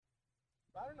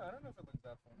don't know. I don't know if it looks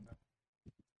that fun. No.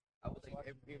 I was like,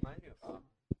 it reminds me of.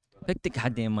 Pick the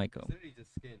goddamn mic up. Literally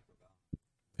just skin.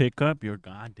 Pick up your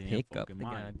goddamn Pick up fucking the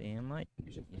mic. goddamn mic.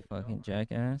 You fucking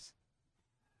jackass.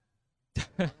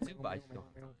 But I just don't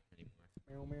have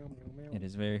time anymore. It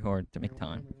is very hard to make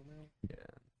time. Yeah.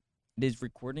 It is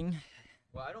recording.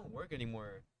 Well, I don't work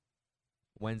anymore.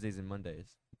 Wednesdays and Mondays.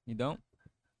 You don't?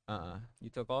 You You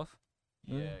took off?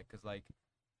 Yeah, 'cause like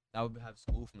I would have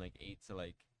school from like 8 to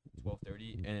like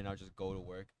 12:30, and then I'll just go to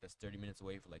work. That's 30 minutes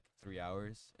away for like 3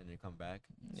 hours, and then come back.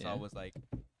 So I was like,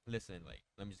 listen, like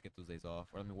let me just get those days off,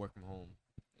 or let me work from home.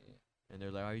 And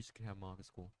they're like, oh, you just can have them off at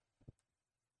school.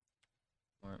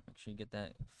 Or make sure you get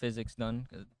that physics done,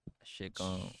 'cause that shit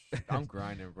gone. I'm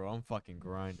grinding, bro. I'm fucking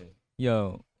grinding.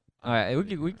 Yo, all right,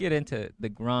 we get into the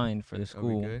grind for the Are we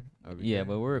school. good? Are we Yeah, good?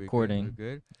 but we're Are we good? recording. We're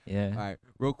good. Yeah. All right,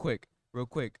 real quick. I Oh,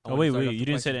 wanna wait, start wait, off you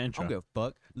didn't say the question. intro. I don't give a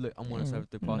fuck. Look, I want to start with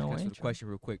the No podcast with a intro. question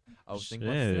real quick. I was thinking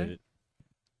about this today. Shit.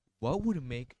 What would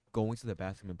make going to the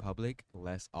bathroom in public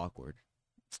less awkward?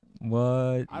 What?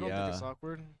 I don't think it's Yeah.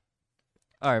 awkward.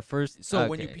 All right, first. So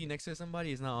when you okay. pee next to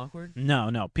somebody, it's not awkward. No,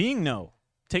 peeing, no.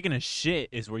 Taking a shit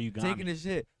is where you got Taking me. a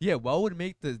shit. Yeah, what would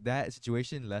make that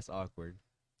situation less awkward?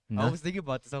 I was thinking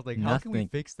about this. I was like, how can we Nothing.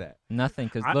 fix that? Nothing,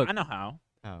 cause I, look. I know how.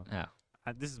 How?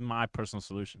 This is my personal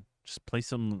solution. Just play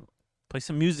some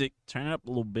music, turn it up a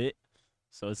little bit,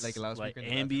 so it's Like a loudspeaker in the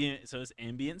bathroom? ambient. So it's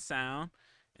ambient sound,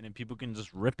 and then people can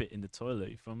just rip it in the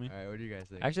toilet. You feel me? All right, what do you guys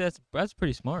think? Actually, that's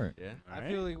pretty smart. Yeah. I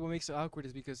feel like what makes it awkward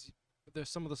is because there's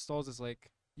some of the stalls is like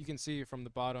you can see it from the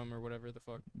bottom or whatever the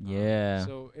fuck. Yeah.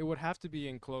 So it would have to be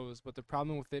enclosed, but the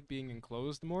problem with it being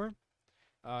enclosed more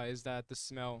is that the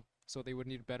smell. So they would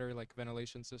need a better like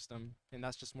ventilation system, and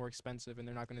that's just more expensive, and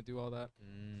they're not gonna do all that.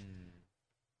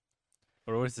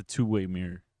 Or what is a two-way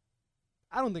mirror?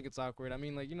 I don't think it's awkward. I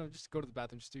mean, like just go to the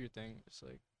bathroom, just do your thing, just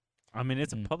like. I mean,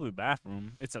 it's a Mm. public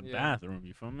bathroom. It's a Yeah. bathroom.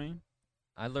 You feel me?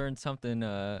 I learned something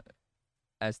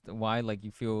as to why like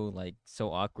you feel like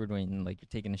so awkward when like you're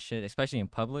taking a shit, especially in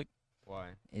public,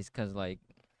 Why? is 'cause like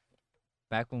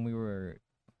back when we were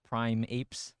prime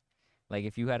apes, like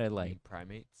if you had a like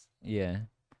Primates?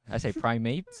 I say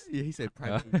primates. Yeah, he said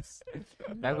primates.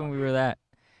 Back when we were that,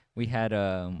 we had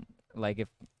like if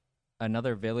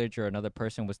another village or another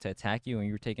person was to attack you and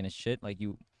you were taking a shit, like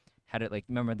you had it like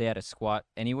remember they had a squat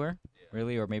anywhere,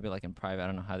 really, or maybe like in private. I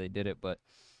don't know how they did it, but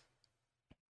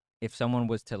if someone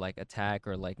was to like attack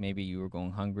or like maybe you were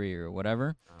going hungry or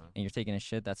whatever and you're taking a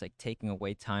shit, that's like taking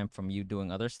away time from you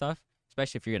doing other stuff,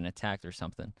 especially if you're getting attacked or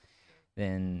something.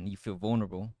 Then you feel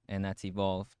vulnerable, and that's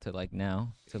evolved to like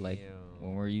now to like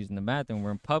when we're using the bathroom,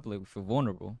 we're in public, we feel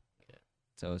vulnerable. Yeah.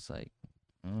 So it's like,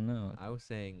 I don't know. I was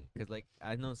saying, cause like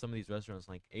I know some of these restaurants,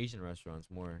 like Asian restaurants,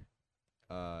 more,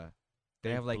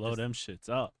 they have like blow this- them shits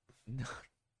up. No,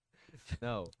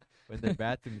 no. When their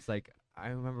bathrooms, like I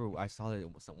remember I saw it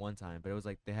one time, but it was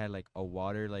like they had like a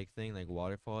water like thing, like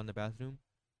waterfall in the bathroom,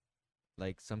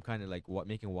 like some kind of like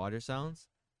making water sounds,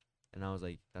 and I was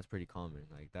like, that's pretty common.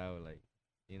 Like that would like,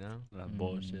 That's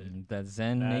bullshit. That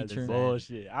Zen That's nature.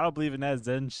 bullshit. I don't believe in that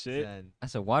Zen shit. Zen.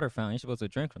 That's a water fountain. You're supposed to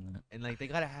drink from that. And like they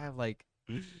gotta have like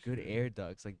good air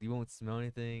ducts. Like you won't smell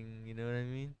anything. You know what I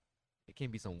mean? It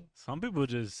can't be some. Some people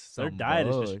just their Some diet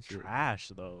is bullshit. just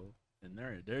trash though, and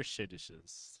their shit is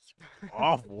just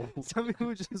awful. Some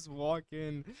people just walk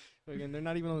in, like, and they're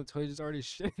not even on the toilet, just already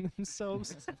shitting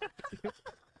themselves.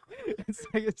 It's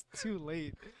like it's too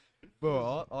late.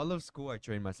 Bro, all of school I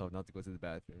trained myself not to go to the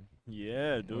bathroom.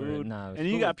 Yeah, dude. Nah, And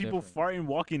you school got is people different. farting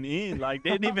walking in, like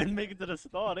they didn't even make it to the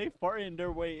stall. They farting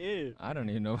their way in. I don't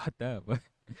even know about that, but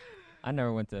I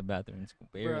never went to the bathroom in school.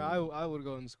 Bro, Barely. I would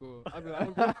go in school. I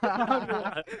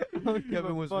would give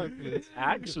Kevin a was fuck. ruthless.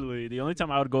 Actually, the only time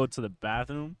I would go to the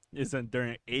bathroom is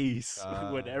during Ace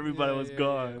when everybody Yeah, was yeah,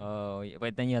 gone. Oh, yeah,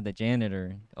 but then you had the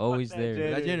janitor, always that there.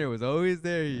 janitor. That janitor was always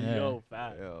there. Yeah. Yo,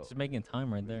 fat. Yo. Just making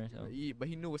time right there. So. But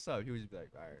he knew what's up. He was just be like,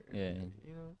 all right. Yeah.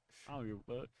 You know? I don't give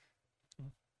a fuck.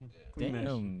 Clean that shit.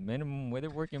 Damn, minimum. Where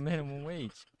they're working minimum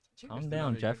wage. Janitors Calm do down,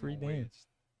 not make Jeffrey, minimum damn. wage.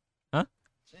 Huh?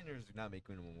 Janitors do not make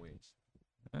minimum wage.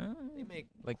 Uh, They make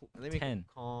like they make 10.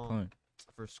 calm Come on.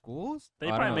 for schools. They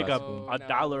Oh, I probably don't make know up about a school.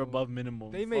 dollar No. above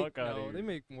minimum. They make Fuck outta no, here. they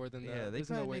make more than that. Yeah, they There's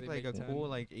no probably way make they like make a 10. cool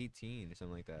like 18 or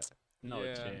something like that. No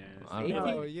Yeah. chance. I don't know.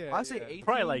 18? Oh, yeah, I'd say yeah. 18.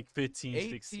 Probably like 15, 18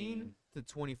 16. to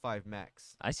 25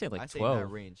 max. I say like I say in that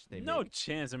 12. range. They No make.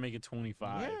 chance they're making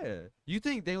 25. Yeah. You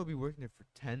think they will be working there for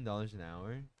 $10 an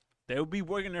hour? They would be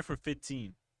working there for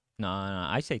 15.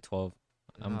 Nah, I say 12.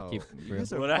 I'm No. keep You real.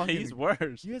 guys are Well, fucking- he's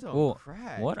worse. You guys are Well,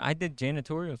 crack. What? I did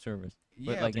janitorial service,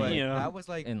 Yeah, like, but Damn. that was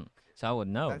like and so I would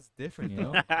know. that's different. You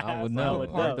know, though. I would So I know. would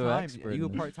I'm know. the Part-time. expert You in were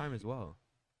this. part time as well.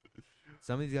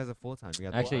 Some of these guys are full time. You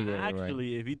got Actually, Well, yeah, you're right.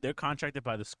 actually, if they're contracted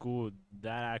by the school,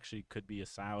 that actually could be a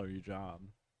salary job.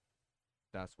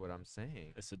 that's what I'm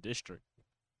saying. It's a district.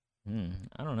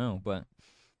 I don't know, but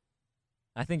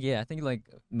I think like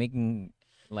making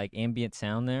like ambient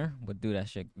sound there would do that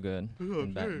shit good,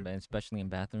 especially in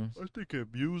bathrooms. I think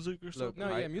of music or Look,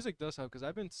 No, I- yeah, music does help because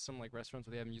I've been to some like restaurants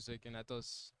where they have music, and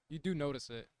you do notice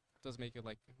it. It does make it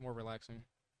like more relaxing.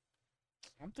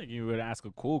 I'm thinking you would ask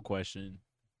a cool question.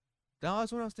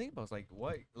 That's what I was thinking about. It's like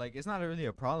what? Like it's not really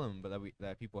a problem, but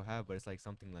that people have, but it's like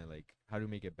something like how to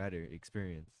make it better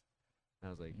experience. And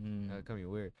I was like, that could be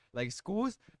weird. Like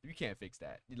schools, you can't fix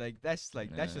that. Like that's just Yeah, the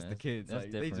that's- kids. that's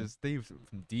Like different. they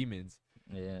from demons.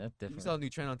 Yeah, that's You different. saw a new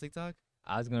trend on TikTok?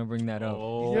 I was gonna bring that up.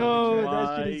 Oh, Yo, that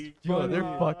my shit is Yo, they're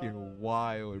funny. fucking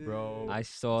wild, bro. I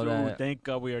saw Dude, that. thank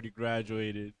God we already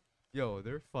graduated. Yo,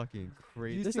 they're fucking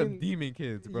crazy. You There's some seen- demon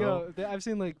kids, bro. Yo, I've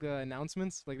seen like the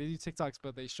announcements. Like they do TikToks,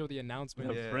 but they show the announcement,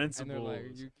 The Yeah. and principals. they're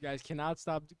like, "You guys cannot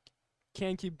stop,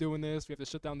 can't keep doing this. We have to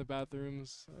shut down the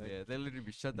bathrooms." Like, Yeah, they literally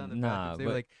be shut down the Nah, bathrooms. They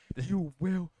were but- like, you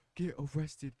will get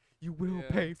arrested. You will Yeah.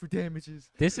 pay for damages.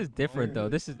 This is different though. yeah.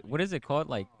 This is what is it called?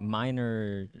 Like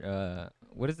minor.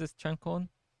 What is this trend called?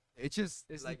 It's just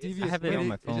It's the like devious I have it on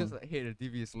my It's just phone. like, hit a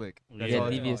devious lick. Yeah, That's Yeah, all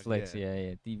it's devious called, licks.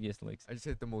 Yeah, devious licks. I just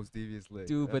hit the most devious lick.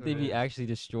 Dude, That's but they what it be is. actually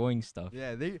destroying stuff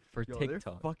Yeah, they for yo, they're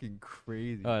TikTok. fucking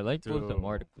crazy. Oh, I like both some Dude.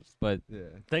 articles, but yeah,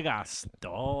 They got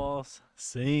stalls,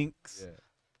 sinks. yeah.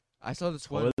 I saw this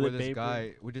one where Toilet this paper.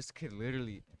 guy with this kid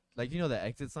literally, like the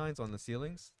exit signs on the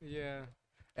ceilings, yeah.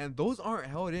 and those aren't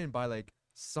held in by like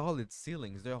solid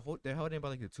ceilings. They're held in by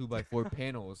like the 2x4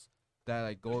 panels that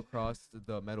like go across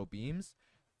the metal beams.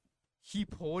 He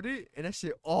pulled it, and that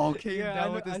shit all came Yeah,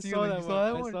 down I, with the I ceiling. saw that You one. saw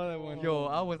that I one? saw that one. Yo,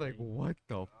 I was like, what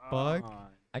the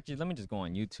fuck? actually, let me just go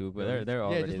on YouTube. But Yo, they're yeah,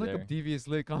 already just look there. up devious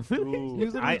lick on He Dude, was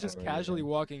literally I- just Already casually there.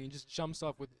 walking and just jumps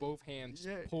off with both hands,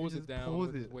 Yeah, just he pulls just it down pulls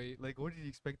with it. weight. Like, what did you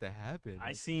expect to happen?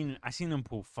 I seen them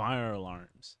pull fire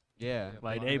alarms. Yeah, Yeah,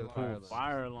 Like fire they alarms. pull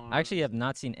fire alarms. I actually have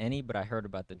not seen any, but I heard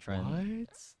about the trend.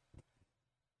 What?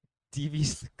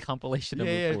 Devious compilation Yeah,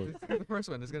 number yeah. 4. This is the first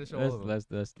one. It's gonna show all of them.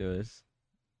 Let's do this.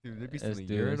 Dude, there be let's stealing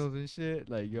do this. urinals and shit.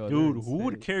 Like, yo, Dude, they're who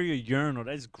would insane. carry a urinal?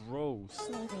 That's gross.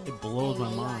 It blows my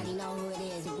mind.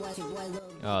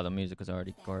 Oh, the music was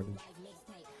already garbage.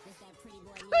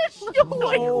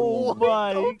 Oh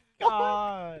my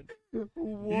god!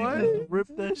 What? You just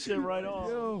ripped that shit right off.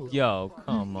 Yo. Yo,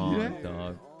 come on, Yeah.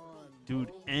 dog.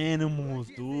 Dude, animals,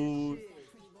 dude.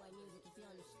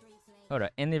 Hold on,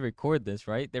 and they record this,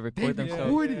 right? They record They themselves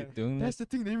record it. doing That's this.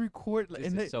 the thing. They record, like,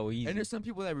 This and, is so easy. and there's some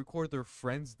people that record their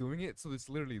friends doing it, so it's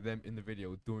literally them in the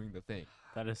video doing the thing.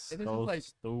 That is And it's so like,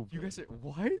 stupid. You guys say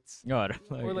what? God,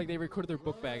 Or like they recorded their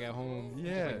book bag at home. Just,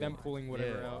 Yeah. like them pulling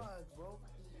whatever Yeah. out.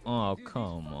 oh,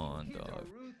 come on, dog.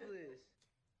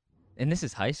 And this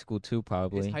is high school too,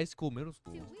 probably. It's high school, middle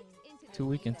school. 2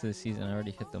 weeks into the season, I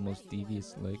already hit the most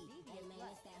devious lick.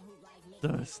 The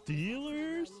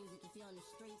Steelers?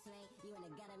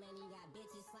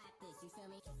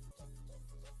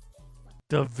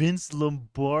 The Vince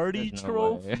Lombardi There's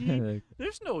no way. trophy?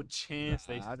 There's no chance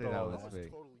they I stole think that was that.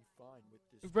 fake.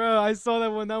 Bro, I saw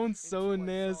that one. That one's so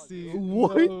nasty.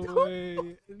 What? No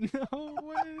way. No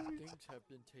way.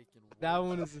 That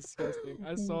one is disgusting.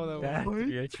 I saw that That one. could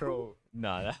be a troll.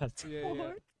 Nah, that's Yeah,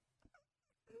 yeah.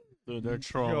 Dude, they're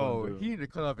trolling. Yo, dude. he need to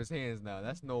cut off his hands now.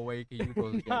 That's no way he can use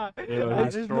those again. Nah, Yeah, nah,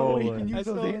 he's there's no way he trolling. can use Use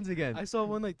those those. hands again. I saw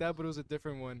one like that, but it was a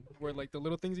different one where like the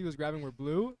little things he was grabbing were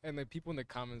blue, and the people in the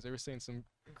comments they were saying some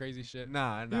crazy shit.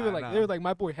 Nah, They nah, were like, nah. they were like,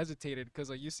 my boy hesitated because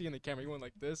like you see in the camera, he went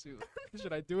like this. He was like,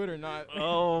 should I do it or not?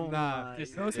 Oh, Nah, my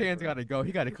those hands gotta go.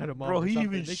 He gotta cut them off. Bro, or he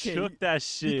something. even They can't shook that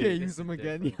He shit. can't use them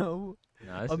again, yo.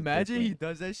 nah, this is Imagine he different.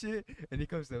 does that shit and he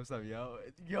comes to himself, yo,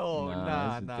 Nah,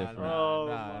 nah, this is nah, different. nah, Oh,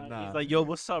 nah, my- nah. He's like, yo,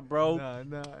 what's up, bro? Nah,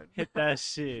 nah. Hit that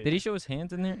shit. Did he show his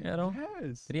hands in there at all?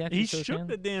 Yes. Did he actually He show his shook hands?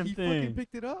 the damn He fucking thing.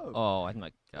 picked it up. Oh, I'm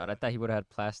like, God, I thought he would have had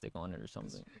plastic on it or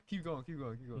something. Keep going, keep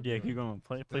going, keep going. Yeah, keep going.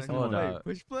 Play Push some Hold more. up.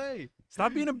 Push play.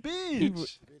 Stop being a w-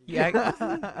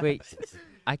 bitch. Wait,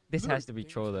 this has to be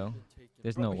troll though.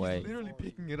 There's Bro, no he's way. literally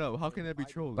picking it up. How can that be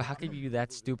trolling? But how can you be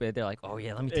that stupid? They're like, oh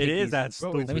yeah, let me take It these. is that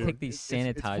Bro, stupid. Let me take these It's for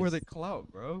sanitized. the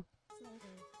clout, bro.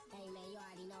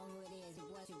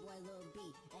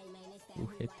 Who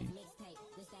hit these?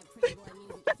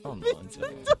 Come on,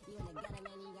 Joe.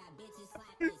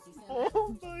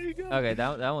 Oh my god. Okay,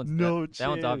 that one's No that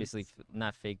one's obviously chance.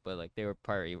 not fake, but like they were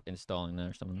probably installing that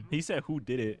or something. He said who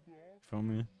did it. Feel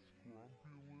me?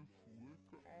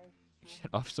 Shit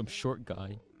off some short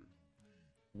guy.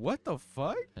 What the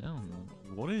fuck? Hell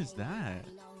no. What is that?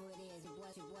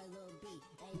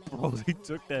 Bro, he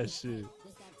took that shit.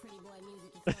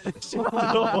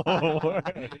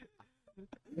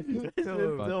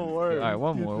 All right,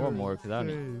 one more, cause I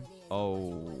need.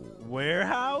 Oh,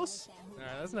 Warehouse?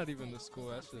 Nah, that's not even the school.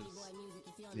 That's just.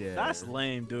 Yeah. That's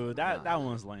lame, dude. That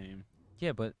one's lame.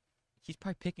 yeah, but he's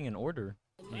probably picking an order.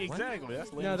 Like, what? Exactly.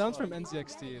 That's lame. No, as that one's fuck. from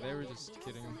NZXT. They were just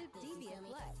kidding.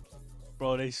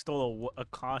 Bro, they stole a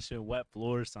caution wet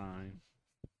floor sign.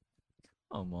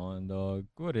 Come on, dog.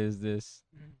 What is this?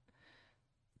 Mm.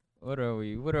 What are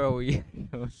we? What are we?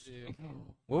 Yeah.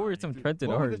 What were some trends in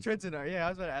What were the ours? trends in our? Yeah, I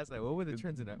was about to ask like, what were the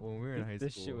trends in our, when we were in high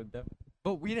This school? shit would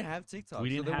But we didn't have TikTok. We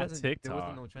so didn't there have wasn't, There TikTok.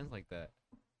 wasn't no trends like that.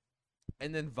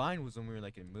 And then Vine was when we were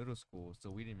like in middle school,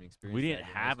 so we didn't experience. We that didn't in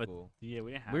high have a. school. Yeah,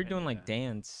 we didn't have. We were any doing of like that.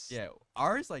 dance. Yeah,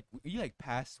 ours like we like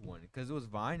passed one because it was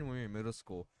Vine when we were in middle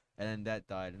school, and then that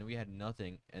died, and then we had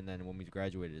nothing, and then when we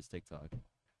graduated, it's TikTok.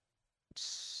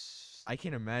 I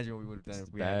can't imagine what we would have done It's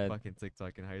if we had bad. fucking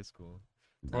TikTok in high school.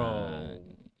 Nah,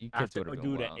 you kids After would have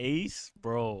been dude, the wild. Ace,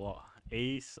 bro.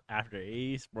 Ace after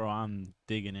Ace, bro. I'm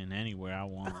digging in anywhere I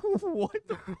want. What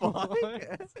the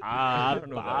fuck? I don't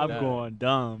know about I'm that. going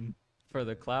dumb. For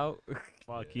the clout.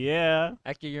 Fuck yeah.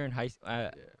 Actually, you're in high.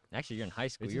 Yeah. Actually, you're in high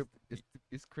school. It's, You're.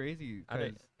 it's crazy I don't-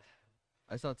 because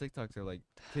I saw TikToks of like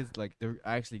kids like they're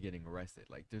actually getting arrested.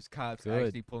 Like there's cops Good.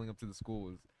 actually pulling up to the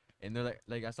schools, and they're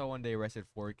like I saw one day arrested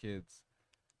 4 kids,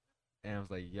 and I was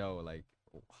like, yo, like,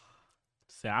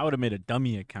 See, I would have made a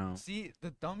dummy account. see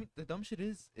the dumb shit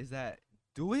is that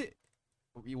do it,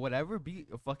 whatever, be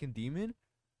a fucking demon,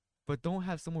 but don't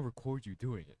have someone record you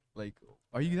doing it. Like,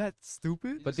 are you that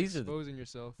stupid? But these are exposing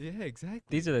yourself. yeah, exactly.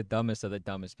 these are the dumbest of the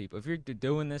dumbest people. If you're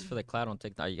doing this for the clout on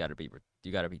TikTok, you gotta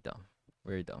be dumb.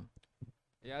 Very dumb.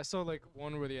 Yeah, I saw like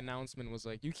one where the announcement was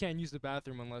like, you can't use the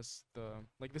bathroom unless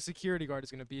the security guard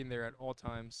is gonna be in there at all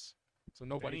times, so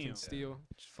nobody Damn. can steal.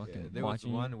 Just Yeah, fucking there was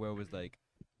watching. one where it was like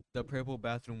the purple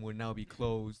bathroom would now be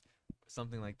closed,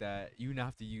 something like that. You now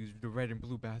have to use the red and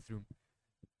blue bathroom,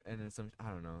 and then some. I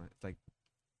don't know. It's like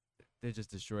they just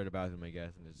destroyed the bathroom, I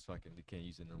guess, and just fucking they can't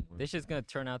use it no more. This shit's gonna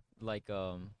turn out like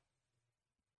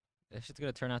This shit's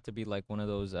gonna turn out to be like one of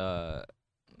those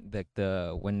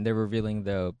the when they're revealing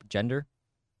the gender,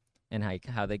 and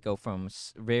how they go from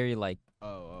very like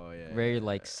oh yeah. very yeah,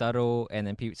 like subtle, and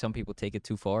then some people take it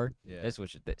too far. yeah. That's what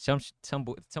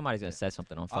somebody's gonna Yeah. set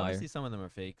something on fire. Obviously, some of them are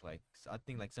fake. Like I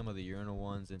think like some of the urinal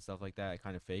ones and stuff like that are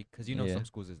kind of fake, cause you know Yeah. some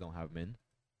schools just don't have men.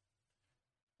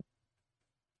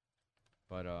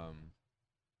 But Alright,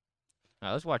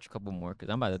 let's watch a couple more because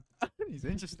I'm about to. he's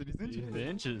interested. He's interested.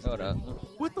 Inches. Hold up.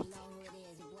 What the?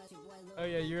 Oh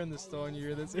yeah, you're in the store and you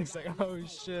hear this. It's like, oh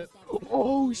shit.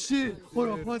 Oh shit! Hold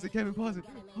on, Dude. pause it, Kevin. Pause it.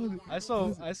 Pause it.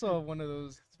 I saw one of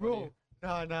those. It's funny.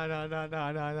 Bro,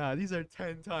 nah. These are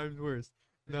 10 times worse.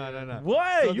 Nah.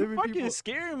 What? So You're there were fucking people-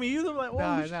 scaring me. You look like,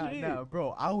 oh shit.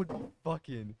 bro. I would be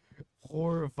fucking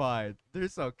horrified. The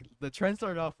trend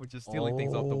started off with just stealing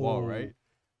things off the wall, Oh. right?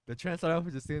 The trend started off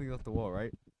with just stealing things off the wall,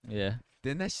 right? Yeah.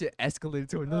 Then that shit escalated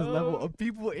to another level of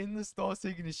people in the stalls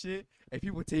taking the shit and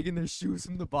people taking their shoes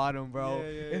from the bottom, bro, Yeah,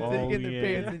 yeah, and yeah. Oh, taking their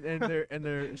yeah. pants and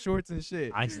their shorts and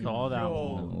shit. I saw that Yo.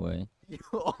 No one. way.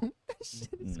 Yo, that shit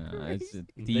is Nah, it's crazy. a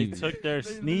They devious. took their They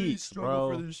literally sneaks, struggle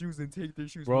bro. for their shoes and take their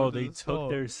shoes. Bro, from they the stall. took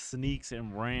their sneaks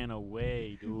and ran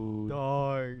away, dude.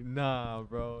 Dog, nah,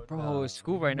 bro. Bro, nah,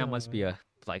 school right now must nah. be a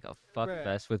fuck Bruh,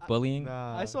 fest with I- bullying.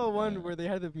 Nah. I saw one Yeah. where they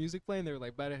had the music playing. They were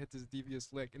like, "About to hit this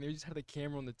devious lick," and they just had the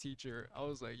camera on the teacher. I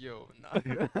was like, "Yo, nah."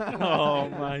 Oh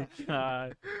my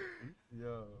god.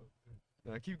 Yo.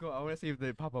 Nah, keep going. I want to see if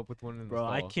they pop up with one in the Bro,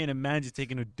 I stall. can't imagine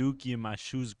taking a dookie and my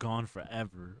shoes gone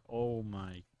forever. Oh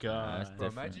my Nah, that's god. Bro,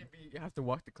 different. imagine you have to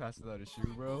walk to class without a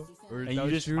shoe, bro. Or And without you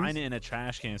just shoes. find it in a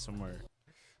trash can somewhere.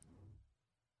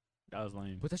 That was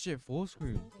lame. Put that shit full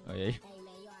screen. Oh yeah.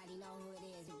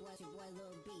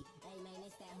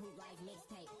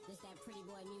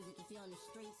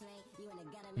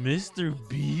 Mr.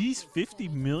 Beast 50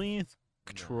 millionth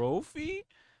No. trophy?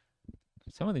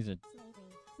 Some of these are.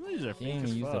 These are He fake ain't as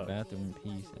even use the fuck. bathroom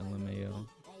in peace. LMAO.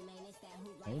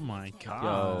 Oh my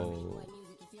god. Yo.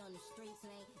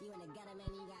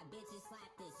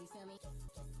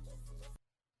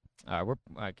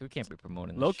 Alright, we can't be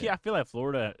promoting this Low key, shit. I feel like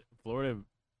Florida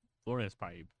is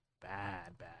probably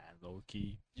bad, low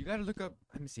key. You gotta look up.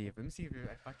 Let me see if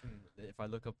I can. If I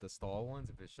look up the stall ones,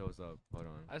 if it shows up. Hold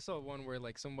on. I saw one where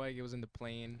like somebody was in the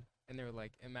plane and they were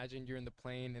like, "Imagine you're in the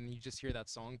plane and you just hear that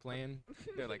song playing."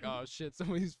 They're like, "Oh shit,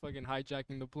 somebody's fucking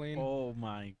hijacking the plane." Oh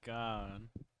my god.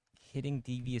 Hitting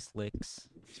devious licks.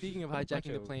 Speaking of Bunch hijacking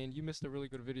the of- plane, you missed a really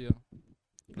good video.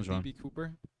 Which one? DB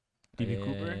Cooper. DB Yeah,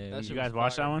 Cooper? That You shit guys was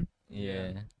watch that fire. one? Yeah.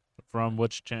 Yeah. From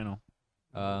which channel?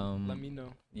 Let me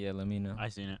know. Yeah, let me know. I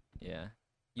seen it. Yeah.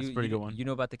 You, a pretty you, good one. You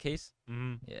know about the case?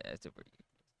 Hmm. Yeah, it's a pretty.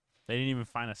 They didn't even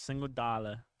find a single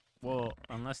dollar. Well,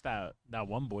 unless that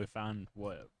one boy found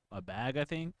a bag, I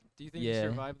think. Do you think he Yeah.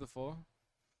 survived the fall?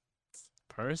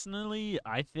 Personally,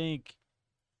 I think.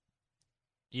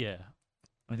 Yeah,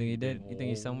 You think he did? You think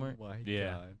he's somewhere? Oh my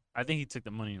Yeah. God. I think he took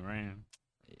the money and ran.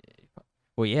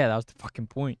 Well, yeah, that was the fucking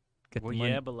point. Get Well, the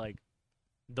money. yeah, but like,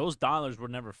 those dollars were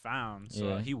never found, so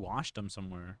Yeah. he washed them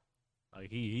somewhere. Like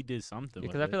he did something.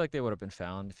 Because with I it. feel like they would have been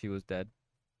found if he was dead.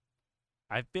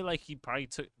 I feel like he probably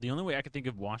took. The only way I could think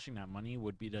of washing that money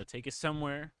would be to take it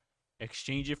somewhere,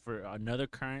 exchange it for another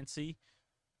currency,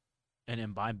 and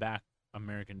then buy back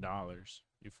American dollars.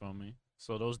 You feel me?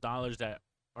 So those dollars that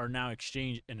are now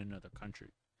exchanged in another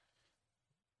country,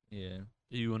 Yeah.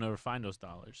 you will never find those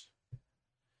dollars. I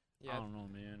Yeah, don't know,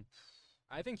 man.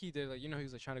 I think he did. Like, he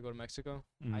was like trying to go to Mexico.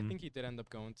 I Mhm. think he did end up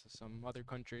going to some other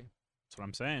country. That's what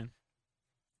I'm saying.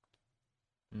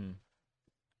 Mm.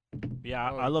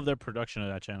 Yeah, Oh, I love their production of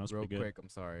that channel. It's Real pretty good. quick, I'm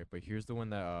sorry, but here's the one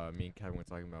that me and Kevin were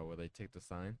talking about where they take the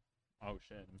sign. Oh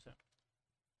shit! Let me see.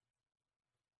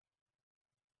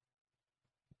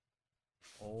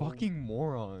 Oh, Fucking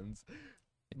morons.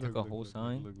 They took a whole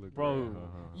sign. Bro, right,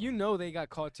 uh-huh. You know they got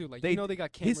caught too. Like, They- they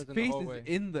got cameras His in the face hallway. is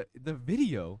in the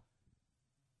video.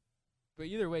 But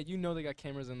either way, they got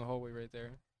cameras in the hallway right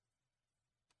there.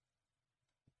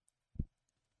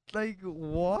 Like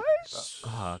what?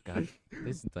 Oh god,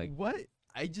 this is like what?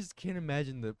 I just can't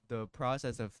imagine the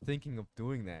process of thinking of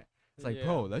doing that. It's like, Yeah.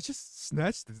 bro, let's just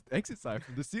snatch the exit sign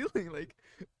from the ceiling. Like,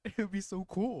 it would be so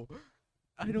cool.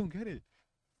 I don't get it.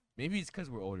 Maybe it's because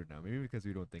we're older now. Maybe because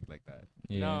we don't think like that.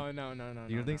 yeah. No.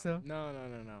 You don't think so? No.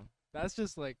 That's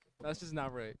just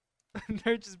not right.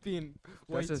 They're just being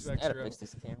way That's too just- extra.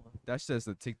 this camera. That's just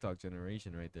the TikTok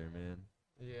generation right there, man.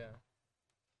 Yeah,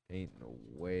 Ain't no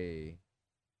way.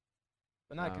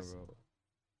 but not Nah, because bro.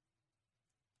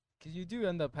 you do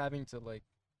end up having to like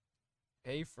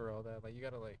pay for all that. Like, you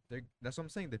gotta like. That's what I'm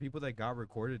saying. The people that got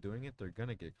recorded doing it, they're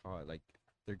gonna get caught. Like,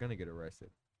 they're gonna get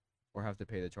arrested, or have to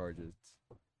pay the charges.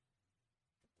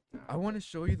 I want to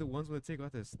show you the ones where they take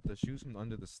out the shoes from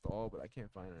under the stall, but I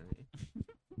can't find any.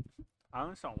 I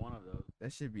only saw one of those.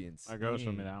 That should be insane. My girl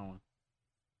showed me that one.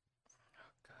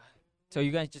 So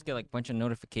you guys just get like a bunch of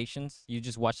notifications. You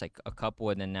just watch like a couple,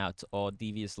 and then now it's all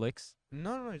devious licks.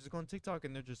 No. You just go on TikTok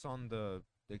and they're just on the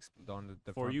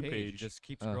For front You page. page. You just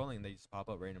keep Oh. scrolling. They just pop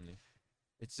up randomly.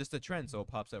 It's just a trend, so it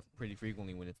pops up pretty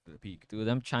frequently when it's the peak. Dude,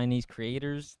 them Chinese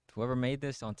creators, whoever made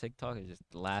this on TikTok, is just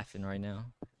laughing right now.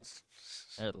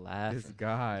 They're This laughing.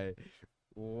 guy,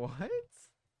 what?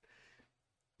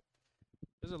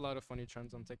 There's a lot of funny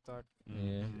trends on TikTok.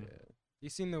 Yeah. Mhm. You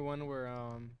seen the one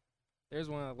where there's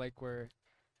one I like where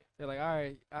they're like, all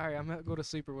right, I'm gonna go to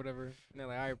sleep or whatever, and they're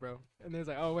like, all right, bro, and there's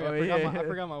like, oh wait, Oh, I yeah.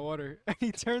 forgot my water, and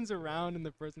he turns around and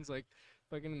the person's like,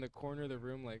 fucking in the corner of the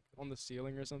room, like on the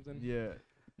ceiling or something. Yeah.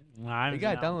 Nah, I You haven't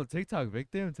gotta seen that one. download TikTok,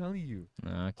 Victor. I'm telling you.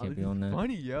 Nah, I Oh, can't this be is on that.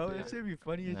 funny, yo. Yeah. That should be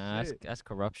funny as Nah, shit. that's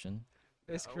corruption.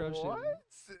 It's corruption. What?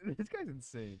 This guy's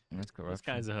insane. That's This corruption.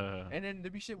 guy's And then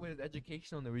there be shit with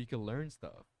education on there where you can learn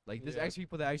stuff. Like there's Yeah. actually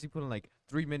people that actually put in like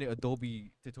 3-minute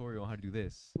Adobe tutorial on how to do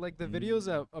this. Like the videos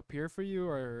that appear for you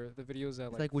are the videos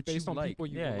that like what you based on like. people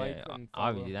you yeah, like yeah, and follow.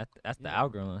 obviously that's the Yeah.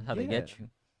 algorithm. That's how they get Yeah. you.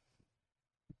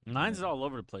 Mine's all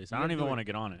over the place. You I don't gotta even do want to it.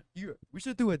 get on it. We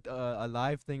should do a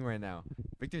live thing right now.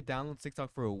 Victor downloads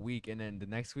TikTok for a week, and then the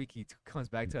next week he comes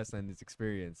back to us and his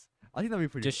experience. I think that'd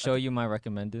be pretty. Just show you my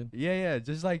recommended. Yeah.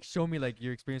 Just like show me like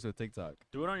your experience with TikTok.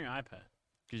 Do it on your iPad,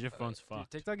 cause your phone's Dude,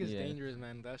 fucked. TikTok is Yeah. dangerous,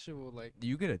 man. That shit will like.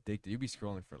 You get addicted. You be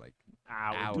scrolling for like.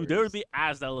 Ow. Dude, there would hours. be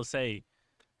ads that will say,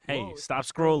 "Hey, Whoa, stop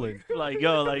scrolling." Like,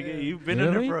 yo, like Yeah. you've been in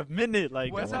there Really? for a minute.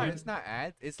 Like, Well, it's what not. do you- It's not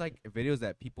ads. It's like videos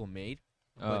that people made,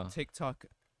 Oh, but TikTok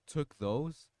took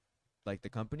those, like the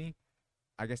company.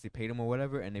 I guess they paid them or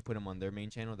whatever, and they put them on their main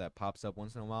channel that pops up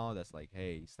once in a while. That's like,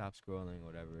 hey, stop scrolling,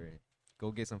 whatever.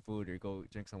 Go get some food or go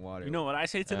drink some water. you know what I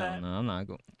say to I that? don't know. I'm not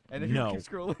going. and then No. you keep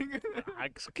scrolling. I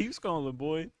keep scrolling,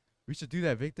 boy. We should do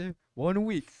that, Victor. 1 a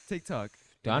week, TikTok.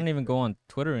 I don't even go on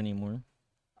Twitter anymore.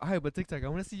 All right, but TikTok, I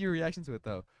want to see your reaction to it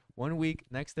though. 1 week,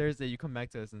 next Thursday, you come back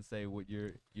to us and say what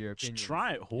your Just opinion.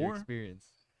 try it, Your whore. experience.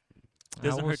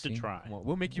 Doesn't we'll hurt to see. try. Come on,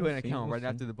 we'll make you We'll an see, account we'll right see.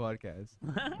 after the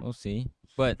podcast. We'll see.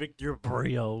 But Victor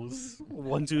Brios.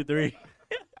 1, 2, 3.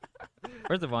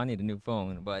 first of all, I need a new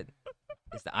phone. But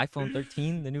is the iPhone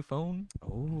 13 the new phone?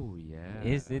 Oh yeah.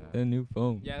 Is it the new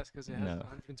phone? Yes, because it has No.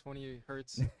 120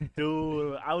 hertz.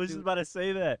 Dude, I was just about to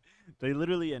say that. They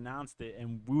literally announced it,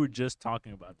 and we were just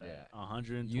talking about that. Yeah.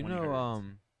 120 You know, hertz.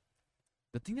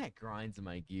 the thing that grinds in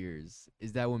my gears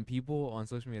is that when people on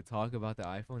social media talk about the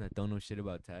iPhone that don't know shit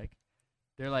about tech,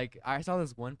 they're like, I saw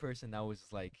this one person that was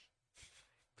just like,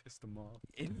 pissed him off.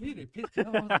 It pissed me off.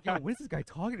 I was like, yo, what is this guy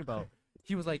talking about?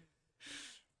 He was like,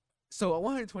 so at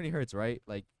 120 hertz, right?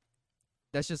 Like,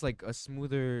 that's just like a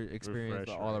smoother experience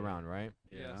Refresh all rate. around, right?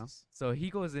 Yeah. Yes. So he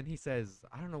goes and he says,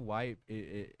 I don't know why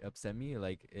it upset me.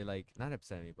 Like, it like, not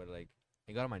upset me, but like,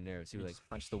 it got on my nerves. He was like,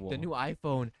 punch the wall. the new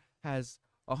iPhone has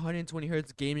 120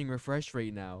 hertz gaming refresh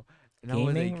rate now. And Gaming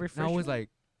I was like, refresh and I was rate? like,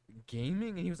 gaming?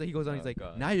 And he was like, he goes on, he's Oh, like,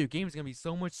 God. now your game's gonna be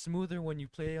so much smoother when you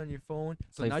play on your phone.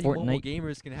 So Play now you mobile Fortnite.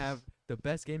 gamers can have the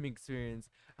best gaming experience.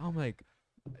 I'm like,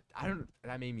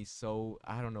 that made me so,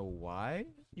 I don't know why.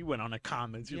 You went on the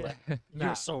comments. You're like, Nah,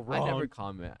 you're so I never wrong.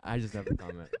 comment. I just never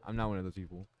comment. I'm not one of those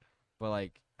people. But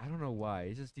like, I don't know why.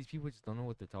 It's just these people just don't know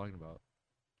what they're talking about.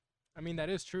 I mean, that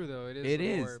is true though. It is It a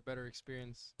is. more better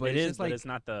experience. But It it's is, just but like it's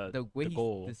not the way the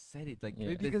goal. he said it, like Yeah.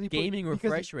 the Because he put- gaming because he-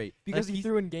 refresh rate. Because Like, he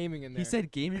threw in gaming in there. he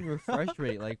said gaming refresh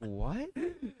rate. Like what?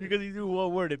 because he threw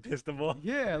one word, it pissed him off.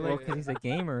 Yeah, Well, like because he's a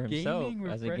gamer himself. gaming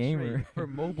As a refresh gamer. rate for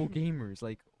mobile gamers.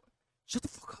 Like, shut the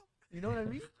fuck up. You know what I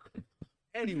mean?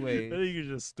 I Anyway, think you're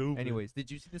just stupid. anyways, did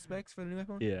you see the specs for the new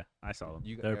iPhone? Yeah, I saw them.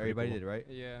 You They're pretty everybody cool. did, right?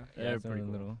 Yeah. They're Yeah, it's pretty a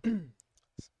cool. little.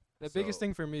 The biggest So-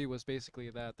 thing for me was basically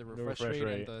that the refresh, refresh rate,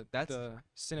 rate. and the That's-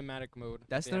 cinematic mode.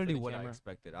 That's they have for literally the what I camera.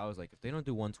 expected. I was like, if they don't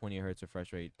do 120 hertz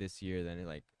refresh rate this year, then it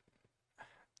like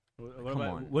What Come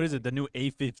about- on. what is it? The new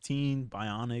A15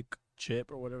 Bionic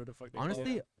chip or whatever the fuck they call it?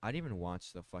 honestly, I didn't even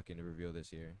watch the fucking reveal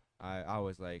this year. I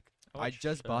was like, I watched,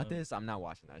 just bought uh, this. I'm not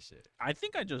watching that shit. I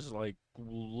think I just like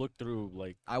looked through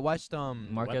like I watched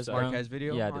Marquez website. Brown? Marquez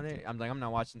video Yeah, on the- it. I'm like, I'm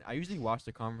not watching. I usually watch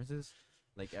the conferences,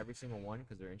 like every single one,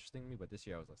 because they're interesting to me. But this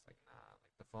year I was just like, nah,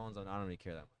 like the phones. I don't really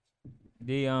care that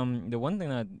much. The one thing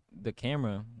that the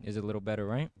camera is a little better,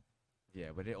 right? Yeah,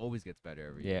 but it always gets better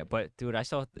every Yeah, year. but dude, I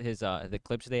saw his the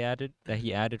clips they added that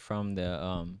he added from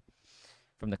the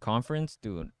conference.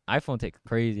 Dude, iPhone takes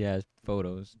crazy ass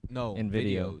photos. no, in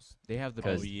video. videos. They have the oh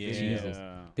best yeah, Jesus.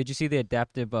 Did you see the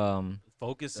adaptive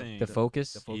focusing. the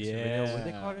focus? the focus video. What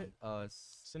they call Yeah. it?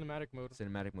 Cinematic mode.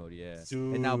 Cinematic mode. Yeah.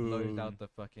 It now blurs out Dude. the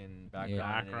fucking Yeah. background,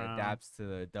 and it Background. adapts to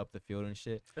the depth of field and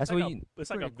shit. That's like what a, you- it's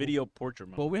like a pretty cool. video portrait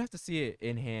mode. But we have to see it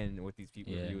in hand with these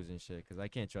people Yeah. reviews and shit, because I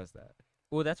can't trust that.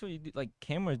 Well, that's what you do. Like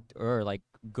cameras are like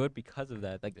good because of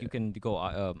that. Like Yeah. you can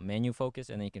go menu focus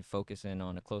and then you can focus in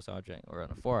on a close object or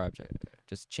on a far object.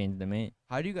 Just change the main.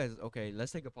 How do you guys? Okay,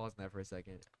 let's take a pause on that for a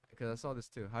second, because I saw this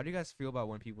too. How do you guys feel about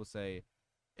when people say,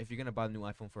 if you're gonna buy the new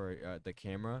iPhone for the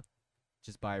camera,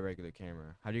 just buy a regular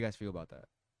camera? How do you guys feel about that?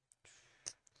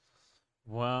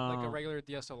 wow. Like a regular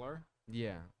DSLR.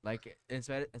 Yeah, like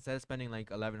instead of spending like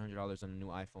 $1,100 on a new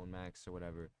iPhone Max or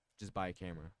whatever, just buy a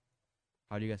camera.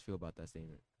 How do you guys feel about that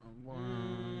statement?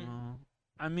 Wow.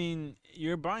 I mean,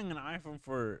 you're buying an iPhone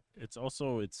for it's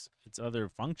also its other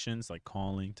functions like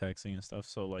calling, texting, and stuff.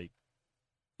 So like,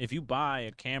 if you buy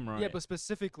a camera, Yeah, but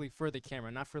specifically for the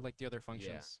camera, not for like the other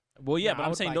functions. well, yeah, Nah, but I I'm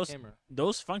would saying buy those camera.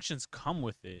 those functions come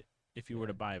with it if you were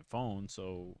to Yeah. buy a phone.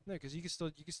 So No, because you can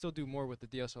still do more with the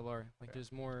DSLR. Like Yeah.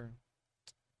 there's more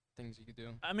things you could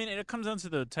do. I mean, it comes down to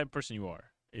the type of person you are.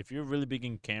 If you're really big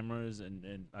in cameras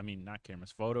and I mean not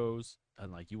cameras, photos,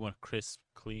 and like you want a crisp,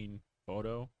 clean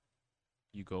photo,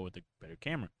 you go with the better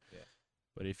camera. Yeah.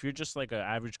 But if you're just like an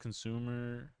average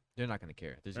consumer, They're not gonna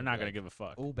care. they're not gonna give a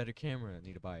fuck, Oh, better camera.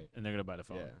 Need to buy it. and they're gonna buy the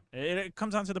phone. Yeah. It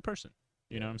comes down to the person.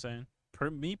 You know Yeah. what I'm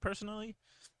saying? Me personally,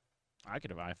 I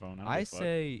could have iPhone. I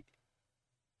say,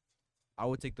 I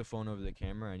would take the phone over the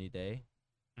camera any day.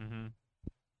 Mm-hmm.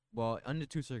 Well, under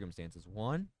two circumstances.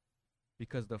 One,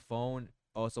 because the phone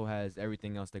also has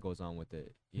everything else that goes on with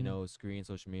it. You Mhm. know, screen,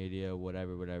 social media,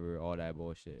 whatever, all that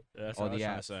bullshit. That's all what I the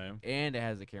was trying apps. to say. And it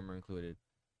has the camera included.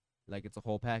 Like it's a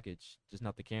whole package, just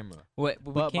not the camera. What?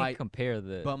 But we But can't my- compare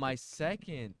the. But my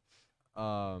second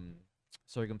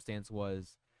circumstance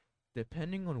was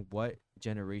depending on what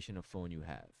generation of phone you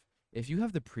have. If you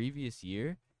have the previous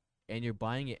year and you're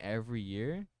buying it every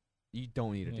year, you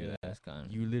don't need to do yeah, that. that's kind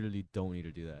of. You literally don't need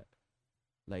to do that.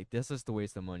 Like that's just a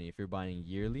waste of money if you're buying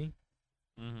yearly,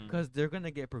 Mm-hmm. because they're gonna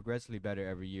get progressively better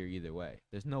every year either way.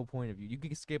 There's no point of you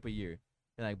can skip a year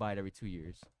and like buy it every 2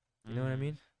 years. You know what I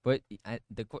mean? But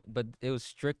but it was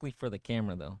strictly for the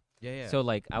camera though. Yeah. So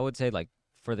like I would say like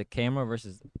for the camera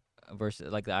versus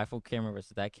like the iPhone camera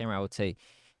versus that camera, I would say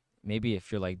maybe if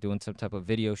you're like doing some type of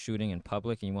video shooting in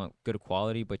public and you want good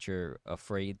quality, but you're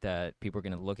afraid that people are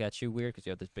gonna look at you weird because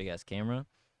you have this big ass camera,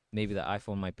 maybe the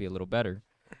iPhone might be a little better.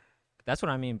 That's what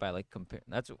I mean by like compare.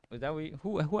 Is that what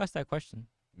who asked that question?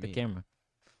 The Me. camera.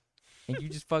 And you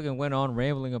just fucking went on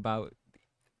rambling about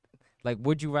like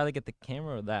would you rather get the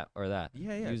camera or that?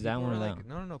 Yeah, yeah. Use that people one were or like,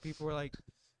 that No. People were like,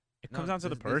 It comes no, down to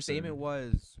the The person. statement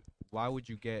was, why would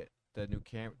you get the new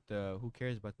who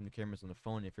cares about the new cameras on the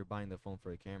phone if you're buying the phone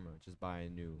for a camera? Just buy a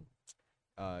new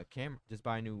just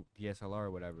buy a new DSLR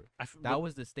or whatever. That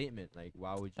was the statement. Like,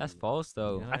 why would you? That's false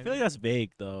though. know? I feel like that's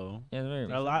vague though. Yeah,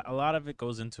 very A lot of it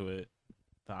goes into it.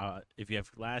 If you have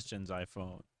last gen's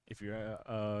iPhone, if you're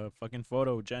a fucking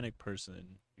photogenic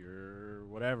person, you're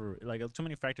whatever. Like too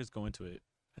many factors go into it.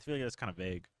 I feel like that's kind of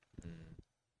vague. Mm.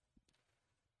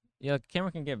 Yeah,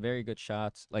 camera can get very good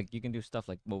shots. Like you can do stuff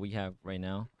like what we have right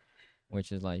now,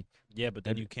 which is like Yeah, but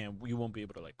then Every- you won't be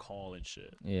able to like call and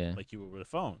shit yeah. like you were with a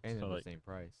phone. And So at like the same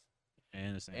price.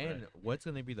 and the same. And price. what's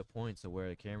gonna be the point to where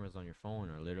the cameras on your phone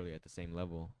are literally at the same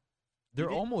level? They're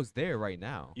think- almost there right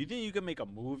now. You think you could make a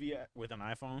movie with an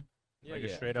iPhone? Yeah, Like yeah,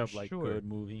 a straight for up like sure. good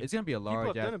movie. It's gonna be a People have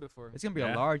large done ass. it before. It's gonna be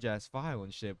Yeah. a large ass file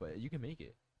and shit, but you can make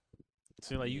it.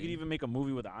 So like you could Yeah. even make a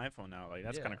movie with an iPhone now. Like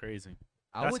that's Yeah. kind of crazy.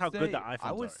 I That's would how good the say- I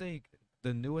iPhones would are. say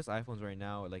the newest iPhones right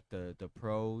now, like the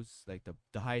pros, like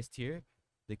the highest tier,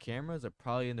 the cameras are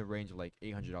probably in the range of like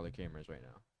 $800 cameras right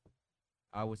now.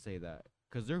 I would say that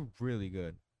because they're really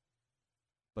good,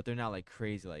 but they're not like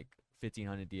crazy like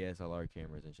 1500 DSLR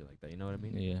cameras and shit like that. You know what I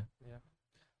mean? Yeah. Yeah.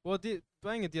 Well,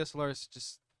 buying a DSLR is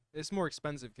just it's more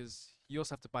expensive because you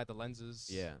also have to buy the lenses.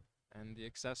 Yeah, And the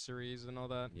accessories and all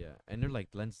that. yeah, and they're like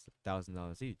lens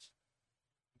 $1,000 each.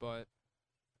 But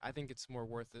I think it's more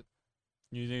worth it.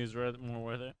 You think it's more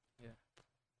worth it?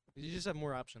 You just have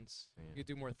more options. Yeah. You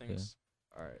can do more things.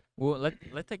 All right. Well,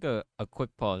 let's take a quick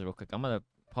pause real quick. I'm gonna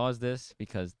pause this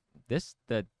because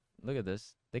look at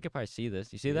this. They could probably see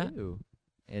this. You see that? Ew.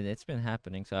 And it's been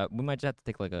happening. So we might just have to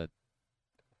take like a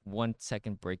 1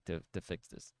 second break to fix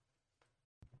this.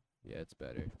 Yeah, it's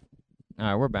better. All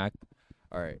right, we're back.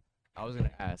 All right. I was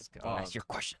gonna ask. Ask your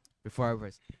question. Before I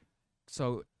press.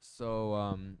 So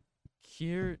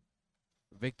here,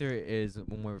 Victor is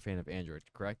more of a fan of Android,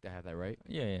 correct? I have that right?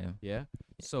 Yeah, yeah. Yeah.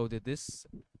 So did this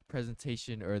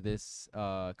presentation or this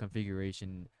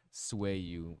configuration sway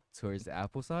you towards the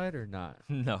Apple side or not?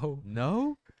 No,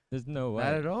 No, there's no way.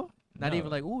 not at all. Not even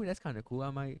No. like, ooh, that's kind of cool.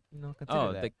 I might, consider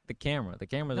Oh, that. the camera. The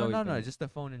camera's No, always no, no, been- just the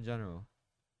phone in general.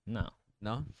 no.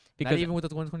 No, Because not even with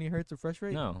the 120 hertz refresh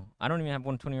rate. no, I don't even have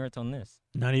 120 hertz on this.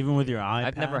 Not even with your iPad.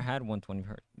 I've never had 120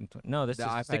 hertz. No, this the is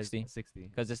iPad 60 is 60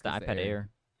 because it's the 'cause iPad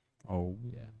Air. Oh.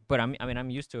 Yeah. But I'm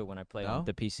used to it when I play No? on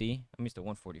the PC. I'm used to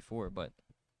 144, but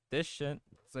this shit,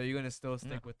 So you're gonna still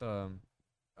stick with the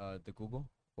Google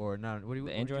or not? What do you?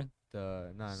 the what do you- Android.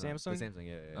 The Samsung? The Samsung.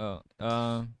 Yeah.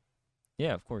 Oh,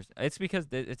 yeah, of course. It's because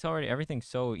it's already everything's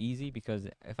so easy because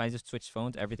if I just switch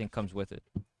phones, everything comes with it.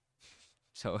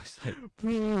 So it's like,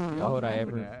 why would I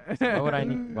ever? Why would I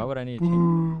need? Why would I need to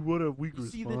change? What a weak You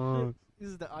see this shit? This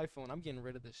is the iPhone. I'm getting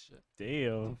rid of this shit.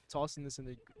 Damn. I'm tossing this in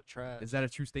the trash. Is that a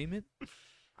true statement?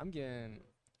 I'm getting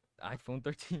iPhone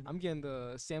 13? I'm getting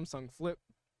the Samsung Flip.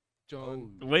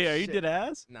 John. Wait, are you Shit. dead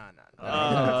ass? Nah.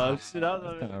 Oh shit! I was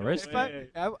That's kinda like, risky.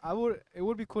 If I would, it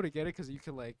would be cool to get it because you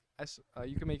could like,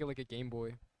 you can make it like a Game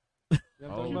Boy. You know what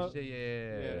I'm talking about?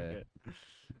 shit! Yeah.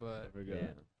 But There we go. Yeah.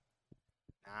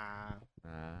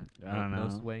 nah, I don't No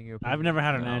know. swaying your I've never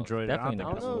had an No, Android. definitely I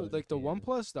not. don't know. That's Like the yeah.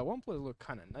 OnePlus, that OnePlus look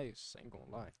kind of nice. I ain't gonna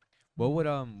lie. What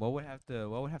would have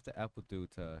to Apple do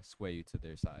to sway you to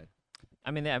their side?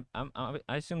 I mean, I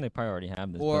assume they probably already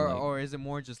have this. but, Or like, or is it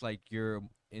more just like you're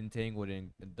entangled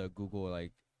in the Google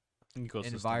like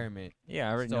Ecosystem. environment? yeah,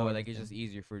 I already So know. like it's everything. just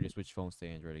easier for you to switch phones to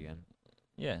Android again.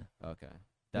 Yeah. Okay.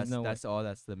 There's That's no way- that's all.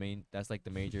 That's the main. That's like the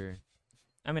major.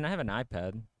 I mean, I have an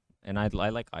iPad, and I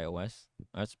like iOS.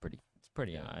 It's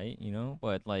pretty Yeah. alright, you know.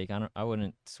 But like, I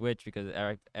wouldn't switch because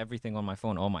everything on my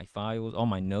phone, all my files, all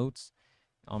my notes,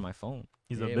 on my phone.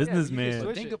 He's Yeah, a but- businessman.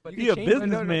 switch think it. about- You He can a change it.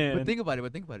 businessman. But think about it.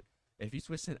 But think about it. If you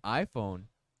switch to an iPhone,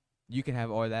 you can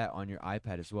have all that on your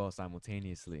iPad as well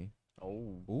simultaneously.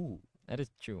 Oh. Ooh. That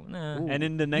is true. Nah. Ooh. And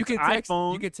in the next you can text,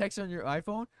 iPhone, You can text on your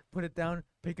iPhone, put it down,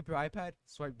 pick up your iPad,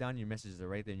 swipe down, your messages are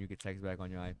right there, and you can text back on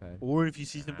your iPad. or if you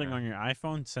see something on your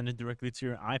iPhone, send it directly to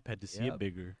your iPad to see Yep. it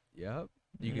bigger. Yep.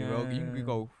 You can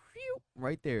go whew,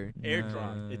 right there.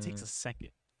 AirDrop. It takes Nah. a second.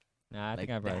 Nah, I think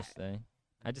like I'd rather that. stay.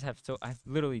 I have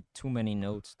literally too many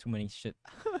notes, too many shit.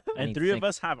 I And need three to of think-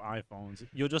 us have iPhones.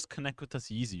 You'll just connect with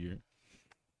us easier.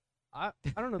 I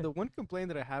don't know. The one complaint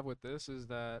that I have with this is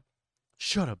that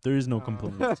Shut up. There is no Uh,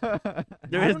 complaints.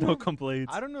 There I is don't no know-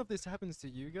 complaints. I don't know if this happens to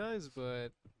you guys, but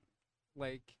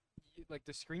like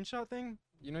the screenshot thing.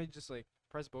 You know, you just like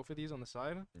press both of these on the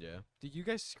side. Yeah. Do you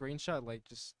guys screenshot like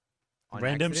just On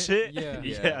Random accident? shit? Yeah.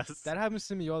 Yeah. Yes. that happens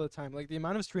to me all the time. Like the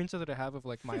amount of screenshots that I have of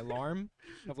like my alarm,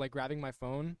 of like grabbing my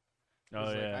phone. Oh,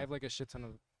 is, like, yeah. I have like a shit ton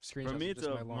of screenshots For me, of it's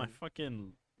just my my alarm.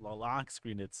 fucking lock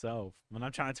screen itself. When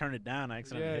I'm trying to turn it down, I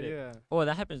accidentally Yeah, hit it. yeah. Oh,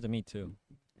 that happens to me too.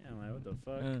 Yeah, I'm like, what the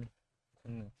fuck? Uh,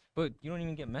 But you don't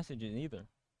even get messages either.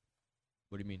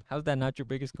 What do you mean? How's that not your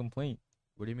biggest complaint?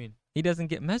 What do you mean? He doesn't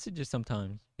get messages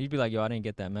sometimes. He'd be like, yo, I didn't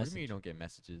get that What do you message. mean you don't get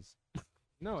messages?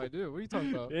 No, I do. What are you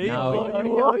talking about? Hey, No.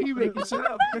 yo, you making shit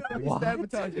up. What?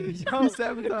 sabotaging. Yo.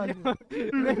 sabotaging.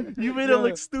 you made it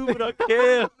look stupid on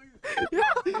cam.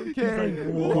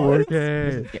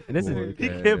 Okay. This is He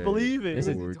can't believe it. This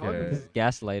is- This This is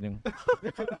gaslighting.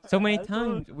 So many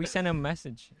times we send him a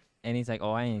message and he's like,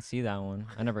 "Oh, I didn't see that one.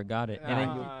 I never got it." And then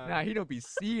Nah, he don't be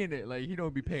seeing it. Like he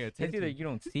don't be paying it's either attention. you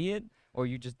don't see it or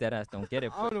you just dead ass don't get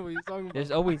it. I don't know what you're talking about. There's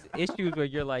always issues where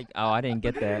you're like, "Oh, I didn't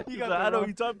get that." He's got like, the I know wrong- what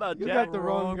you're talking about, you Jack. got the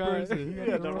wrong guy. person. You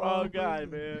got the wrong guy,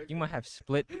 man. You might have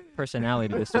split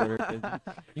personality disorder. 'Cause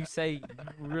you say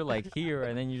we're like here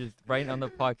and then you just right on the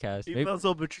podcast. He Maybe- felt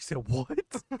so bad. He said, "What?"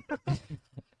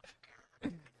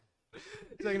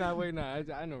 It's like, nah, wait, nah.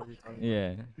 I know what you're talking about.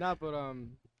 yeah. Nah, but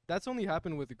that's only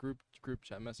happened with the group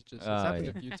chat messages. It's Oh, happened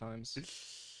yeah. a few times.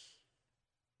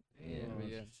 Yeah, but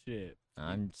yeah. Shit.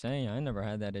 I'm saying I never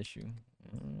had that issue.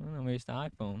 I don't know, maybe it's the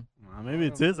iPhone. Maybe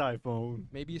it's his iPhone.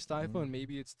 Maybe it's the iPhone.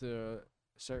 Maybe it's the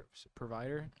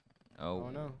provider. I Oh,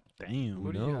 don't know. Damn. Who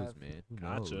What do you knows, have? man? Who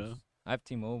Gotcha. knows? I have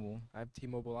T-Mobile, I have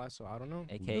T-Mobile also. I don't know.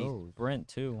 aka knows? Sprint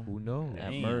too. Who knows?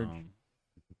 That merge. Damn.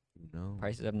 Who knows?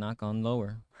 Prices have not gone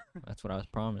lower. That's what I was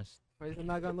promised. Price is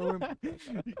not gonna lower.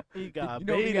 He got You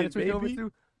know what we gotta baited, switch over baby.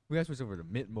 to? We gotta switch over to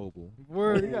Mint Mobile.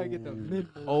 Word, you gotta get the mid.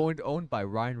 Owned by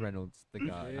Ryan Reynolds, the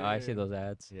guy. Yeah. Oh, I see those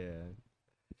ads. Yeah.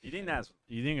 You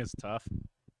think it's tough?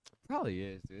 Probably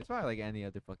is, dude. It's probably like any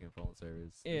other fucking phone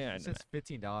service. Yeah, I It's know. just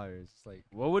 $15. It's like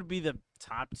What would be the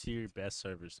top tier best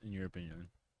service in your opinion?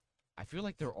 I feel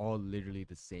like they're all literally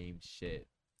the same shit.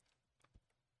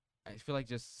 I feel like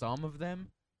just some of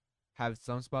them have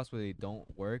some spots where they don't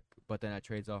work, but then that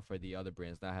trades off for the other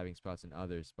brands not having spots in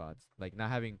other spots. Like not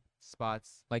having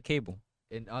spots Like cable.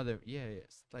 in other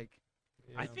it's like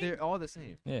I Yeah. think- they're all the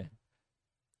same. Yeah.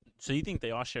 So you think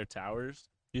they all share towers?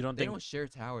 You don't They think? don't share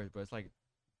towers, but it's like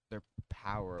their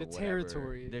power. The or whatever.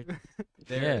 territory.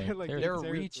 Yeah, Like, their Their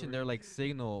the reach and their territory. like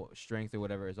signal strength or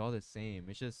whatever is all the same.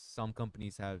 It's just some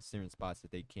companies have certain spots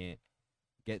that they can't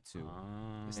get to,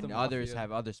 It's and the others mafia.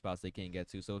 have other spots they can't get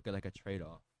to. So it's like a trade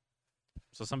off.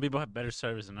 So some people have better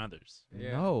service than others.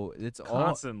 Yeah. No, it's all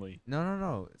Constantly.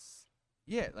 no. It's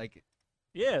yeah, like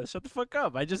Yeah, shut the fuck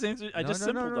up. I just answered. I no, just no,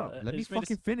 no, simpled no. it. Let I me just made a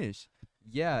fucking finish.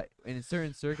 Yeah, in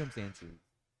certain circumstances,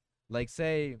 like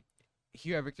say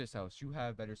here at Victor's house, you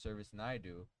have better service than I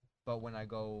do, but when I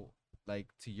go like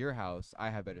to your house, I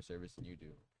have better service than you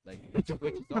do. Like it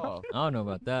switches off. I don't know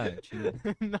about that. Shoot.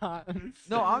 Nah.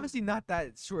 No, obviously not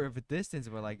that short of a distance,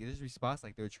 but like there's response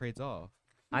like there are trades off.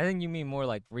 I think you mean more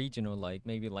like regional, like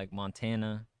maybe like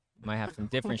Montana might have some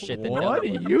different shit than What are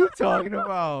Delaware. you talking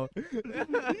about?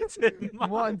 it.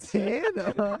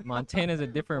 Montana. Montana's a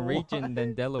different region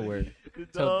than Delaware.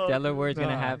 So Dog. Delaware's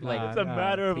gonna Nah, have like nah, It's a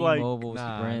matter of like. T-Mobile,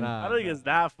 Nah, Sprint. nah. I don't think it's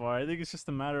that far. I think it's just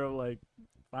a matter of like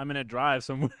 5-minute drive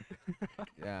somewhere.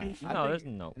 Yeah. No, there's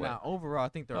no way. Nah, overall, I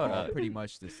think they're Hold all up. pretty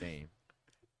much the same.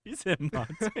 He said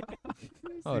Montana.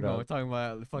 Hold We're up. talking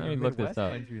about me fucking look this Midwest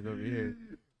up. countries over here.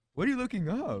 What are you looking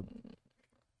up?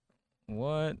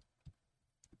 What?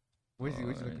 What you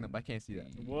looking up? I can't see that.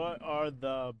 What are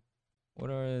the What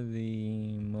are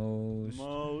the most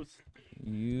most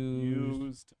used?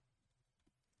 used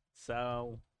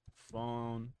cell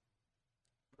phone?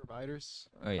 Providers.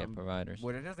 Oh yeah, um, providers.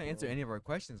 Well, it doesn't answer any of our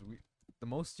questions. The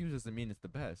most used doesn't mean it's the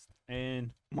best.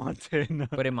 In Montana.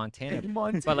 But in Montana.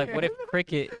 But like, what if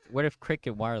Cricket? What if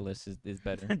Cricket Wireless is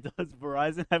better? Does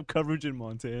Verizon have coverage in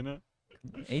Montana?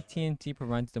 AT&T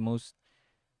provides the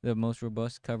most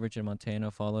robust coverage in Montana,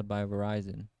 followed by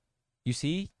Verizon. You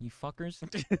see, you fuckers.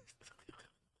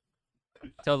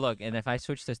 So look, and if I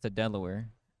switch this to Delaware,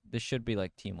 this should be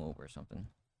like T-Mobile or something.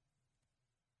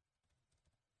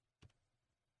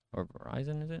 Or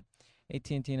Verizon, is it?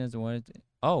 AT&T has the one.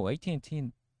 Oh, AT&T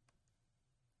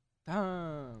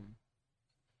Damn.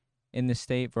 in the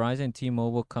state. Verizon and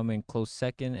T-Mobile come in close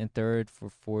second and third for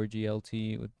 4G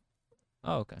LTE. With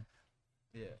oh, okay.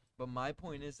 Yeah, but my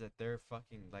point is that they're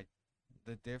fucking like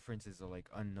the differences are like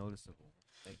unnoticeable.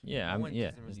 Like Yeah, no I mean, one yeah,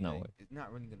 doesn't there's really, no like, way. It's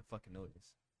not really gonna fucking notice.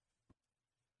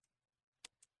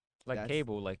 Like That's-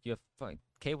 cable, like you have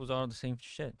cables are all the same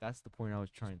shit. That's the point I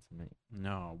was trying to make.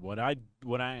 No. What I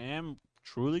am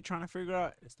truly trying to figure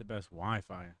out is the best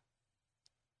Wi-Fi.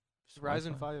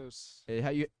 Verizon Wi-Fi.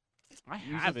 Fios. You I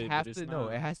you have just it, have but it's to know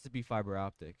not- it has to be fiber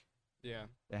optic. Yeah.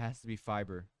 It has to be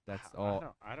fiber. That's I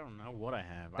all. I don't know what I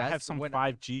have. I That's have some when-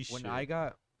 5G shit. When I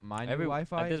got my new At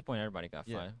Wi-Fi, this point, everybody got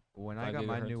Yeah. 5. when I 5 got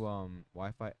my gigahertz. new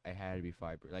Wi-Fi, I had to be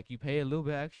fiber. Like you pay a little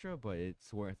bit extra, but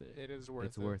it's worth it. It is worth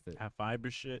It's it. worth it. Have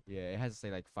fiber shit. Yeah, it has to say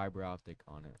like fiber optic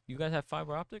on it. You guys have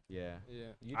fiber optic? Yeah.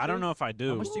 Yeah. You I don't too? know if I do.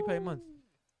 How much do you pay a month?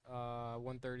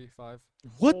 135.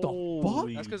 What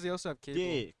Holy That's because they also have cable.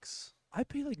 dicks. I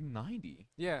pay like 90.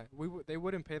 Yeah, they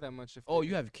wouldn't pay that much if. Oh, they-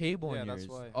 you have cable Yeah, in that's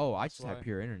yours. why. Oh, I That's just have why.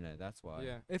 pure internet. That's why.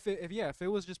 Yeah. If it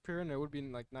was just pure internet, it would be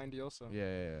like 90 also.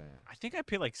 Yeah. I think I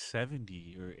pay like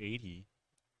 70 or 80,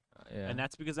 Yeah. and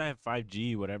that's because I have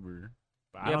 5G, whatever.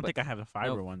 But I Yeah, don't but think I have the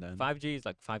fiber one then. 5G is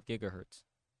like 5 gigahertz.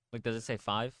 Like, does it say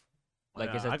 5?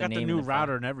 Like, Yeah, is that I the got the name new in the file?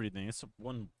 router and everything. It's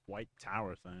one white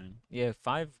tower thing. Yeah,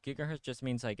 5 gigahertz just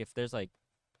means like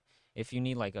if you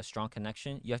need like a strong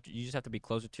connection, you just have to be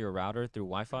closer to your router through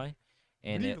Wi-Fi,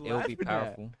 and are it you will be laughing at?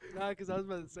 powerful. Nah, because I was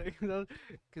about to say,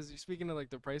 because you're speaking of like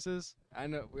the prices. I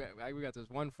know we got this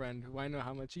one friend who I know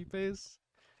how much he pays.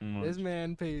 Mm. This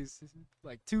man pays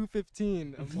like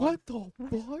 $215 a month. What the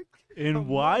fuck? In month.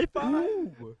 Wi-Fi?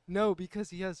 No, because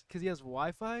he has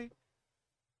Wi-Fi,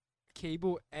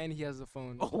 cable, and he has a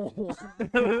phone. Oh,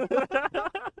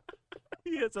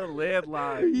 He has a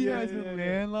landline. he Yeah, has yeah, a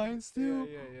yeah. landline Yeah, still.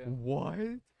 yeah. What?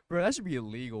 Bro, that should be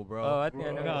illegal, bro. Oh, I think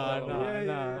I know. Nah, what you're nah, talking Yeah, about.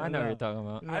 yeah, yeah. I know what you're talking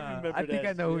about. Nah, I remember I think I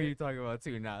that know who shit. you're talking about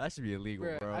too. Nah, that should be illegal,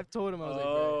 Bruh, bro. I've told him I was like,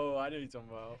 Oh, I know what you're talking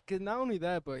about. because not only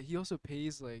that, but he also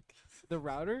pays like the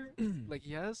router, like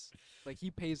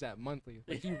he pays that monthly.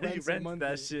 Like he He rents, it rents monthly.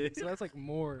 that shit. So that's like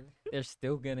more. They're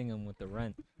still getting them with the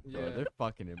rent. Yeah. Bro, they're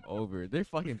fucking him over. They're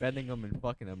fucking bending him and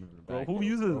fucking him in the Bro, back. who bro.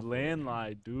 uses Bro, for real.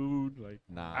 landline, dude? Like,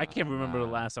 Nah. I can't remember the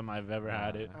nah. last time I've ever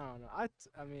had it. I don't know.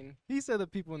 I mean, he said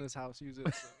that people in his house use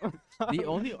it. So. The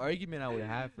only argument I would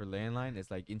have for landline is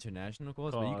like international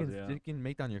calls, but Calls, yeah. you can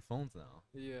make down your phones now.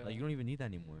 Yeah. Like you don't even need that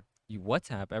anymore. You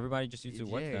WhatsApp. Everybody just uses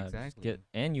Yeah, WhatsApp. Just exactly.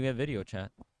 and you have video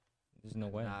chat. There's no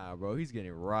way. Nah, bro, he's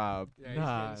getting robbed. Yeah, he's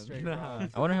nah, getting straight nah.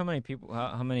 robbed. I wonder how many people,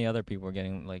 how many other people are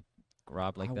getting like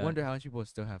robbed like I that. wonder how much people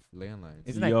still have landlines.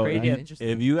 Isn't that Yo, crazy? That's If- interesting.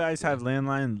 If you guys Yeah. have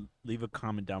landline, leave a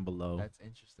comment down below, That's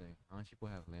interesting. How much people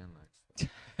have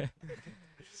landlines?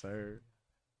 sir.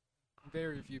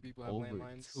 Very few people have Over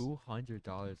landlines.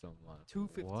 $200 a month.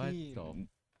 $215. What the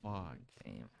fuck?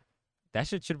 Damn. That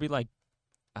should be like,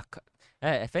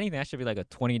 if anything, that should be like a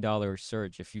 $20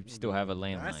 surge if you still have a That's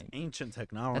landline. ancient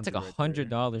technology. That's like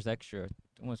 $100 extra.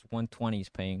 Almost 120 is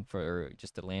paying for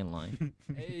just a landline.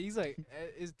 He's like,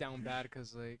 is down bad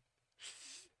because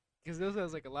he also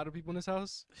has like a lot of people in his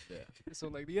house. Yeah. So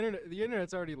like the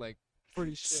internet's already like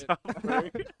pretty shit.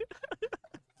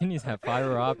 He needs to have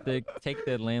fiber optic. Take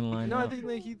the landline No, I out. think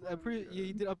like he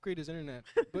did upgrade his internet,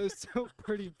 but it's still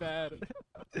pretty bad.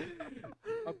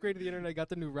 Upgraded the internet, got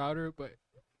the new router, but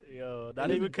Yo,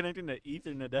 not even connecting to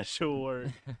Ethernet. That should work.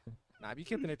 nah, if you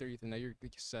can't connect their Ethernet, you're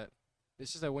set.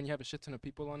 It's just that when you have a shit ton of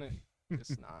people on it,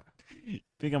 it's not.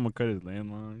 Think I'm gonna cut his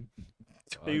landline.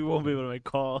 Fuck. He won't be able to make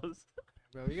calls.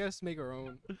 Bro, we gotta make our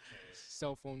own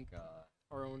cell phone, God.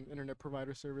 our own internet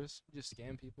provider service. Just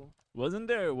scam people. Wasn't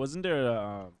there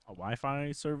a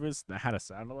Wi-Fi service that had a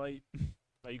satellite?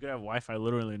 Like you could have Wi-Fi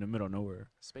literally in the middle of nowhere.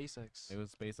 SpaceX. It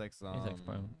was SpaceX.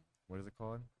 Prime. What is it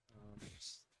called?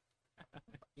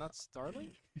 Not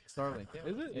Starlink. Starlink.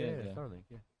 Is it? Yeah. Starlink.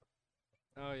 Yeah.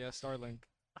 Oh yeah, Starlink.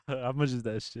 How much is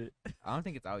that shit, I don't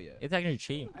think it's out yet. It's actually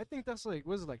cheap. I think that's like,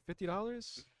 what is it, like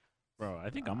 $50? bro? I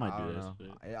think I might do don't this. know.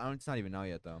 Shit. It's not even out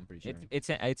yet though. I'm pretty sure. It's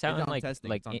out in on like testing.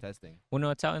 like it's on I- testing. well no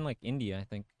it's out in like India I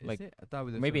think Is like it? I thought it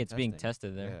was maybe still it's being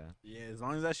testing. tested there. Yeah. Yeah, as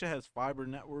long as that shit has fiber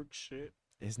network shit.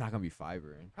 It's not gonna be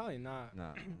fiber. Probably not.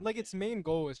 Nah. Like its main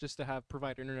goal is just to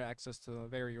provide internet access to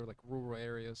very like rural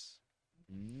areas.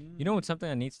 You know what's something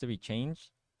that needs to be changed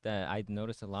that I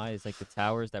noticed a lot is like the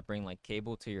towers that bring like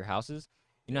cable to your houses.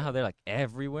 You know how they're like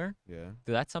everywhere? Yeah.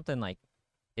 Dude, that's something like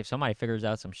if somebody figures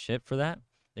out some shit for that,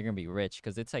 they're gonna be rich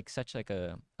because it's like such like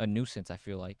a nuisance. I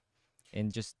feel like,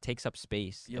 and just takes up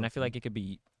space. Yo, And I feel like it could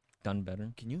be done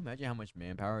better. Can you imagine how much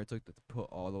manpower it took to put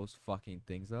all those fucking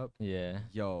things up? Yeah.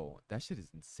 Yo, that shit is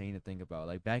insane to think about.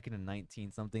 Like back in the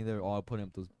 19 something, they were all putting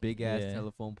up those big ass Yeah.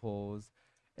 telephone poles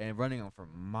and running them for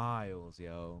miles,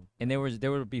 yo. And there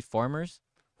would be farmers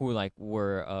who like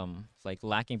were like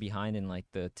lacking behind in like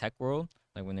the tech world,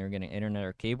 like when they were getting internet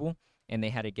or cable, and they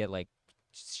had to get like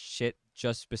shit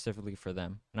just specifically for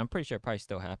them. And I'm pretty sure it probably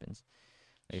still happens.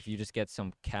 Like, if you just get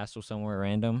some castle somewhere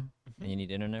random and you need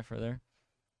internet for there,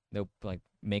 they'll like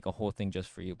make a whole thing just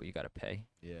for you, but you gotta pay.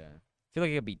 Yeah. I feel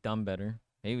like it could be done better.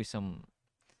 Maybe some,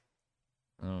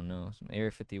 I don't know, some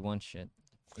Area 51 shit.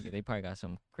 They probably got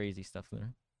some crazy stuff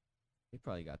there. They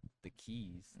probably got the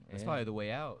keys. That's Yeah. probably the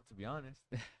way out, to be honest.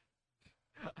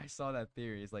 I saw that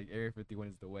theory. It's like Area 51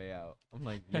 is the way out. I'm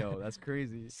like, yo, that's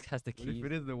crazy. This has the What if keys.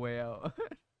 it is the way out?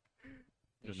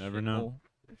 You'll never know.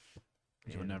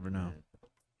 You'll Man, never oh, know. man.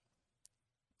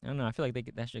 I don't know. I feel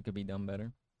like that shit could be done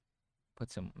better.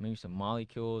 Put maybe some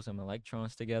molecules, some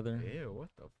electrons together. Ew, what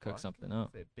the fuck? Cook something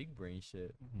up. That big brain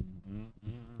shit.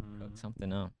 Cook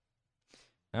something up.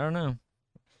 I don't know.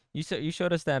 You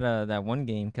showed us that one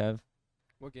game, Kev.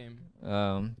 What game?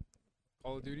 Um,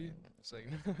 Call of Duty? It's like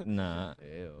nah.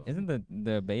 Ew. Isn't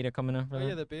the beta coming up for Oh that?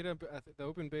 yeah, the beta, the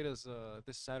open beta is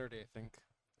this Saturday, I think.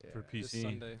 For Yeah. This PC.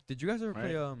 Sunday. Did you guys ever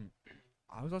play Right.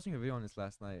 I was watching a video on this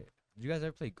last night. Did you guys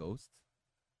ever play Ghosts?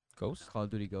 Ghost? Call of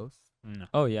Duty Ghosts? No.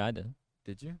 Oh yeah, I did.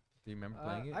 Did you? Do you remember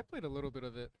playing it? I played a little bit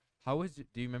of it. How was do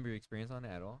you remember your experience on it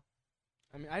at all?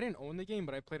 I mean, I didn't own the game,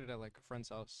 but I played it at like a friend's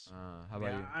house. How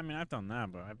about Yeah, you? I mean, I've done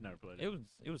that, but I've never played it.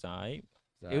 It was alright.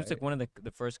 Is It was that like one of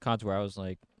the first CODs where I was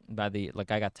like I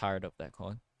got tired of that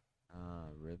COD.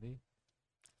 really?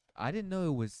 I didn't know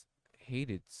it was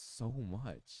hated so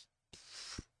much.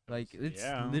 Like it's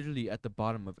Yeah. literally at the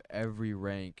bottom of every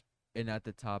rank and at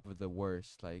the top of the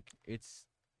worst. Like it's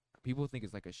people think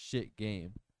it's like a shit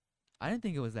game. I didn't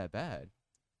think it was that bad.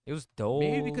 It was dull.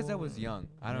 Maybe because I was young.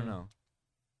 I don't Yeah. know.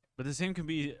 But the same can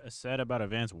be said about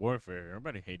Advanced Warfare.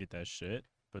 Everybody hated that shit,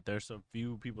 but there's a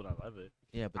few people that love it.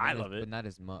 Yeah, but I not love as, it. but not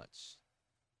as much.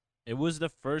 It was the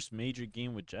first major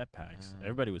game with jetpacks. Ah.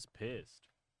 Everybody was pissed.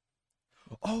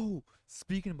 Oh,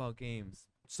 speaking about games,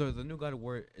 so the new God of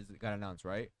War got announced,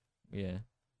 right? Yeah.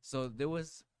 So there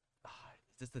was,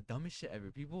 it's just the dumbest shit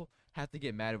ever. People have to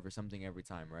get mad over something every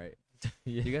time, right?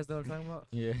 Yeah. You guys know what I'm talking about?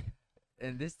 Yeah.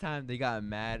 And this time they got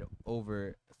mad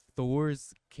over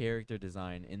Thor's character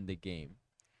design in the game,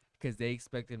 because they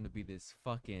expect him to be this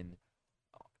fucking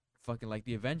like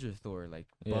the Avengers Thor, like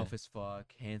Yeah. buff as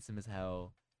fuck, handsome as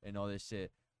hell, and all this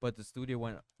shit. But the studio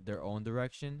went their own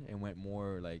direction and went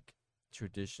more like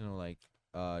traditional, like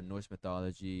Norse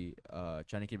mythology, trying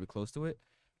to keep it close to it.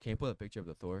 Can you put a picture of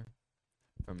the Thor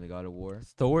from the God of War?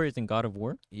 Thor is in God of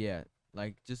War. Yeah,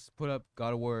 like just put up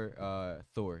God of War,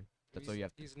 Thor. That's all you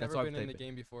have to. He's that's never all been in the type it.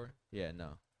 game before. Yeah,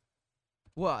 no.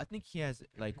 Well, I think he has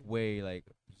like way like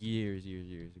years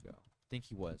ago. I think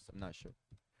he was. I'm not sure.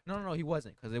 No, he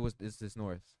wasn't, because it's this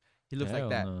North. He looks Hell like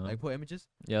that. no. Like put images.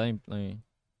 Yeah. Let me.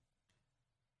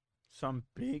 Some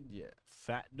big Yeah,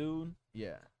 fat dude.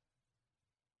 yeah.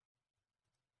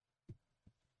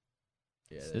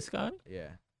 Yeah. Is there this you go. guy? Yeah.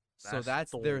 So That's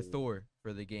that's their Thor. Thor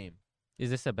for the game. Is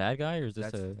this a bad guy or is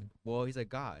this That's a? Well, he's a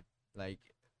god. Like,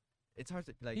 it's hard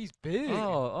to like. He's big.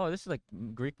 Oh, this is like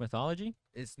Greek mythology.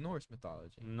 It's Norse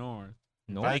mythology. North.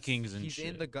 No. That's- Vikings and he's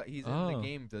in shit. the he's in Oh. the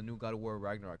game, the new God of War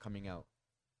Ragnarok coming out,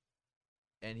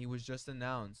 and he was just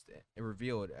announced and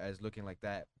revealed as looking like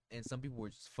that, and some people were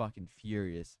just fucking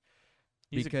furious.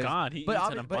 He's because- a god. He but eats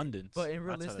obvi- in abundance. But in That's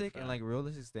how they're realistic and fat. like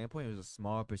realistic standpoint, it was a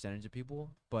small percentage of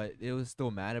people, but it was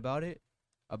still mad about it,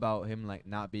 about him like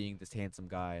not being this handsome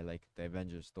guy like the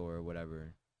Avengers Thor or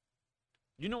whatever,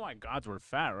 You know why gods were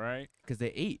fat, right? because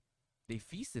they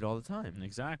feasted all the time.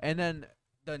 Exactly. And then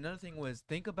another thing was,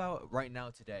 think about right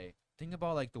now today. Think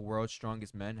about like the world's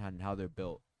strongest men and how they're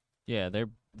built. Yeah, they're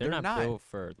They're not, not. built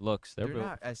for looks. They're, They're built.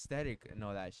 not aesthetic and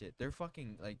all that shit. They're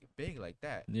fucking like big like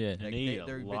that. Yeah. And Like they eat a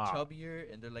they're a bit lot.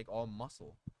 chubbier and they're like all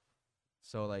muscle.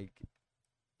 So like,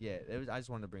 yeah, I just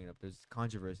wanted to bring it up. There's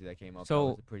controversy that came up. That So-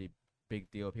 was a pretty big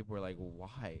deal. People were like,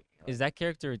 why? Is that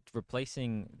character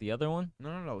replacing the other one?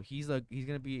 No. He's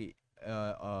gonna be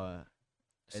an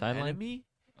Sideline? enemy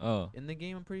Oh. in the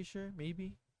game. I'm pretty sure.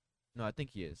 Maybe. No, I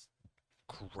think he is.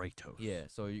 Kratos. Yeah.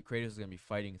 So Kratos is gonna be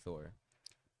fighting Thor,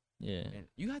 Yeah. and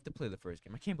you have to play the first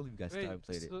game. I can't believe you guys still haven't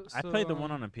played it. I played the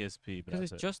one on a PSP, but Because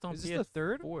that's it's it. just on Is this the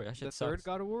third? PS4. That The shit third sucks.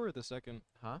 God of War or the second?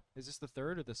 Huh? Is this the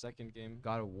third or the second game?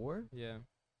 God of War? Yeah.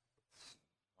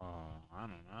 Oh, I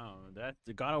don't know. That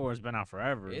the God of War has been out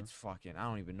forever. It's fucking. I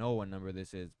don't even know what number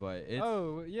this is, but it's.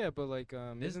 Oh yeah, but like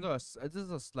This isn't-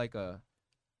 is like a,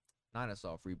 not a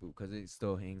soft reboot, because it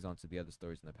still hangs on to the other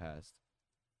stories in the past.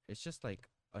 It's just like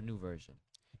a new version.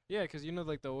 yeah, 'cause you know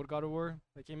like the old God of War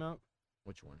that came out,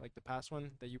 Which one? like the past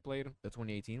one that you played. The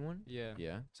 2018 one? Yeah.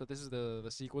 Yeah. So this is the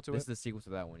sequel to This is it. the sequel to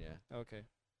that one. Yeah. Okay.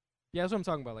 Yeah, that's what I'm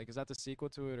talking about. Like, is that the sequel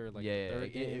to it or like yeah. the third It,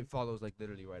 game? it follows like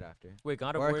literally right after, Wait,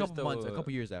 God of or War a is couple months, a the-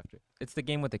 couple years after. It's the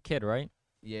game with the kid, right?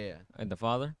 Yeah. And the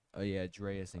father. Oh yeah,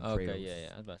 Dreas and Kratos. Okay. Yeah.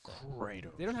 I was about to say.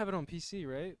 Kratos. They don't have it on PC,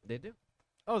 right? They do.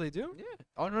 Oh, they do. Yeah.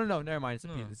 Oh no, never mind. It's a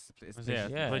No. it's Yeah,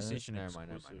 Yeah, PlayStation Never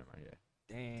mind. exclusive. Yeah.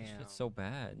 This Damn. shit's so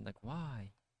bad. Like,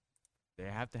 why? They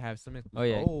have to have some. Oh,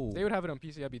 yeah. Oh. They would have it on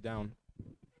PC. I'd be down.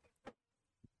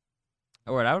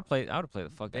 Or I would play. I would play the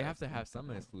fuck. They out have of to it. have some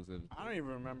exclusives. I don't even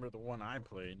remember the one I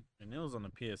played, and it was on the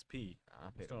PSP. I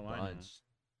played a Still, I know. bunch.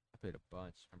 played a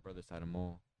bunch. My brothers had them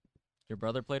all. Your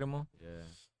brother played them all? Yeah,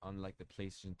 on like the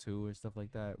PlayStation 2 or stuff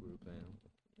like that. We were playing 'em.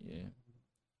 Yeah.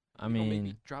 I You gonna make me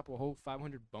mean, drop a whole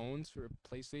 500 bones for a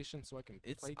PlayStation so I can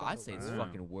It's play God I'd of say it's War? Wow.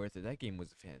 fucking worth it. That game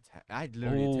was fantastic. I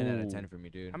literally a 10 out of 10 Oh. for me,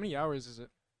 dude. How many hours is it?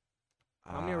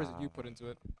 How many hours did you put into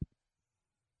it?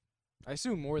 I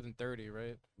assume more than 30,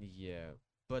 right? Yeah,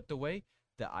 but the way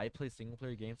that I play single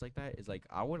player games like that is like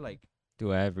I would like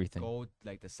do everything. go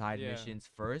like the side Yeah. missions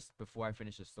first before I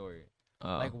finish the story.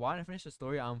 Oh. Like when I finish the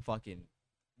story, I'm fucking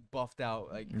buffed out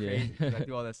like Yeah. crazy 'cause I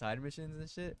do all the side missions and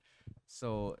shit.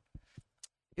 So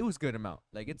it was good amount.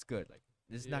 Like it's good. Like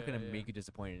it's not Yeah, gonna yeah. make you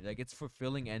disappointed. Like it's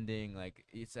fulfilling ending. Like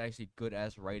it's actually good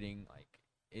ass writing. Like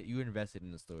you invested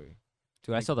in the story.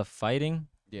 Dude, I like- saw the fighting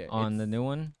Yeah. on the it's- new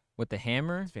one with the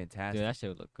hammer. It's fantastic. Dude, that shit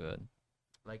would look good.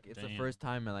 Like it's the Damn. first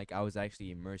time and like I was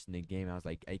actually immersed in the game. I was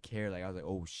like I care. Like I was like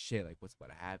oh shit. Like what's about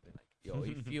to happen? Like yo,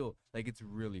 you feel like it's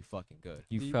really fucking good.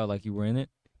 You Do you- felt like you were in it.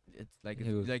 It's like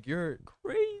It was like you're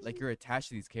Crazy. like you're attached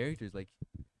to these characters. Like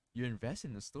you're invested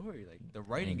in the story. Like the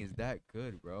writing Dang. is that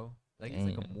good, bro. Like it's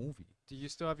like a Damn. movie. Do you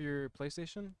still have your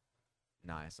PlayStation?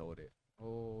 Nah, I sold it.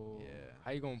 Oh. Yeah.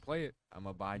 How you gonna play it? I'm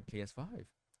gonna buy PS5.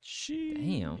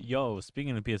 Damn. Yo,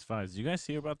 speaking of PS5s, did you guys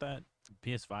hear about that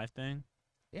PS5 thing?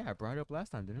 Yeah, I brought it up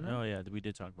last time, didn't I? Oh yeah, we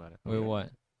did talk about it. Wait,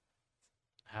 what?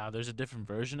 How there's a different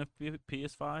version of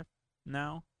PS5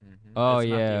 now. Mm-hmm. Oh It's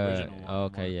not the yeah. original one Oh,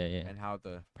 okay, anymore. yeah, yeah. And how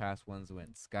the past ones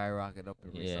went skyrocket up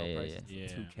in Yeah, resale yeah, prices yeah.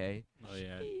 to Yeah. 2K. Oh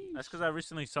yeah, that's because I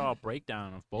recently saw a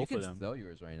breakdown of both you of can them. sell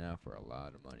yours right now for a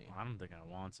lot of money. I don't think I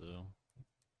want to.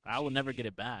 I will never get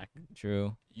it back.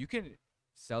 True. You can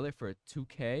sell it for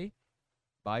 2K,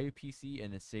 buy your PC,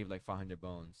 and then save like 500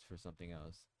 bones for something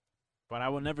else. But I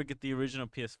will never get the original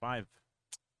PS5.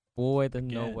 Boy, there's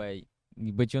no Again. way.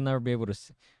 But you'll never be able to.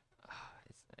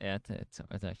 Yeah,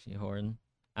 it's actually hard.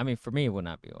 I mean, for me, it would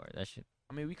not be hard. That shit.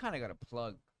 I mean, we kind of got a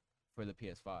plug for the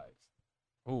PS5s.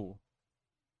 Ooh,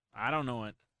 I don't know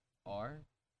it. R.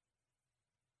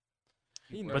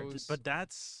 He But knows. but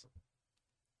that's.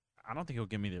 I don't think he'll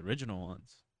give me the original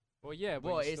ones. Well, yeah, but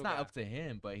Well, you it's still not got- up to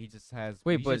him, but he just has.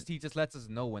 Wait, he but- just, he just lets us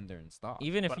know when they're in stock.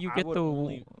 Even if But you I get would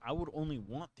the. I would only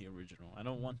want the original. I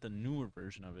don't want the newer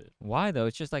version of it. Why though?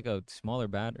 It's just like a smaller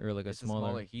bat or like it's a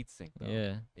smaller. heat sink though.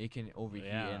 Yeah. It can overheat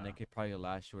and Yeah. it could probably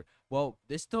last short. Well,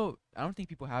 they still. I don't think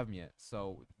people have them yet,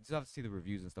 so you just have to see the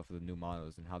reviews and stuff for the new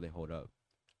models and how they hold up.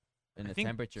 And I the think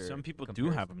temperature. some people do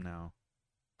have them now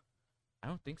I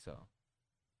don't think so.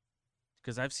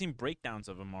 because I've seen breakdowns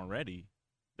of them already.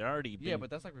 They're already Yeah, been- but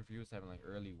that's like reviews having like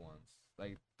early ones.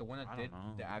 Like the one that I did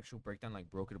don't the know. actual breakdown,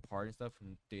 like broke it apart and stuff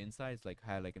from the insides, like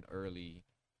had like an early.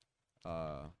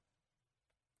 I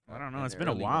don't an know. It's been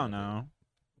a early while one of it. now.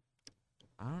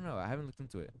 I don't know. I haven't looked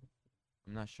into it.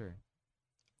 I'm not sure.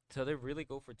 So they really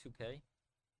go for 2K?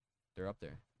 They're up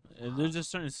there. There's a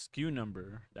certain SKU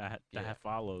number that Yeah.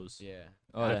 follows. Yeah.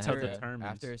 Oh, That's how that after, has that. determines.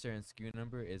 after a certain SKU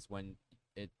number is when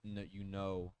you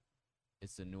know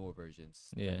it's the newer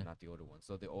versions, Yeah. not the older ones.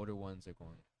 So the older ones are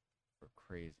going for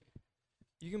crazy.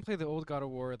 You can play the old God of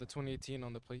War, the 2018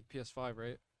 on the PS5,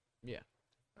 right? Yeah.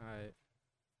 Alright.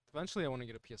 Eventually, I want to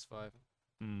get a PS5.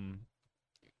 Mm.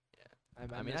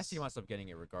 I mean, I see myself getting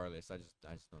it regardless. I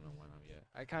just don't know when I'm yet.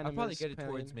 I kind I'll of probably get it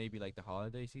towards maybe like the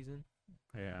holiday season.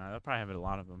 Yeah, they'll probably have a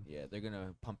lot of them. Yeah, they're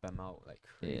gonna pump them out like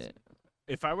crazy. Yeah.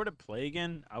 If I were to play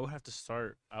again, I would have to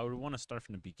start. I would want to start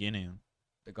from the beginning.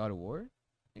 The God of War?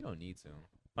 You don't need to.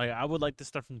 Like I would like to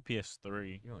start from the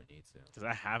PS3 You don't need to. because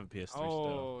I have a PS3 still.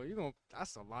 Oh, you gonna?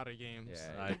 That's a lot of games.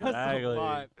 Yeah, That's exactly. a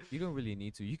lot. You don't really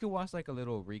need to. You can watch like a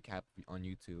little recap on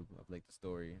YouTube of like the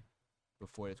story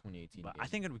before the 2018. But game. I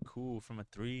think it'd be cool from a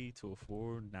 3 to a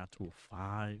 4, now to a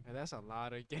 5. Yeah, that's a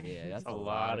lot of games. yeah, that's a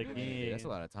lot of That's games. a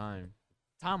lot of time.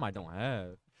 Time I don't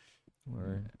have.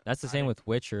 Or that's the I same think- with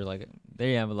Witcher. Like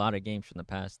they have a lot of games from the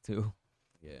past too.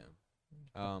 Yeah.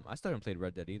 I still haven't played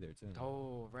Red Dead either too.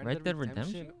 Oh, Red Dead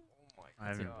Redemption? Oh my I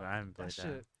haven't, god. I haven't played that.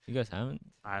 shit. You guys haven't?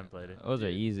 I haven't played it. Those are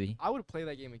Dude. easy. I would play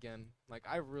that game again. Like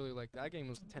I really like that game.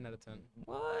 Was 10 out of 10.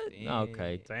 What?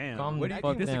 Okay. Damn. Calm What the do you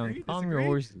fuck think? down. Disagree? Calm your Disagree?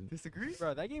 horses. Disagree?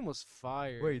 Bro, that game was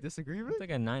fire. Wait, disagree with? It's like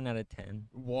a 9 out of 10.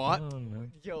 What? I don't know.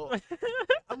 Yo,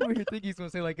 I'm over here thinking he's gonna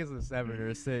say like it's a 7 or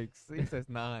a 6. He says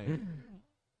 9.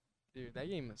 Dude, that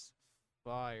game is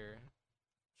fire.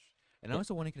 And I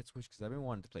also want to get a Switch because I've been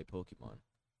wanting to play Pokemon.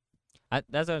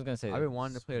 That's what I was gonna say. I've been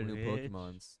wanting to play the new Switch?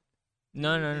 Pokemons.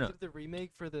 No, They no, no. did the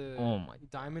remake for the Oh my.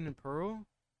 Diamond and Pearl.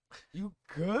 You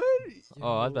good?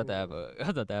 Oh, I was about to have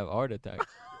a heart attack.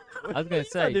 I was gonna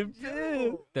say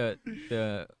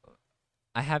the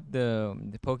I have the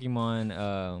Pokemon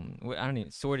I don't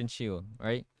even Sword and Shield,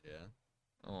 right?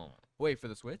 Yeah. Oh Wait for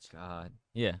the Switch? my god.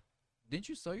 Yeah. Didn't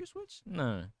you sell your Switch?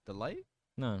 No, The Lite?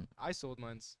 no. I sold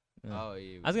mine's. No. Oh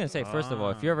yeah. I was gonna say first of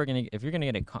all, if you're Ah. ever gonna if you're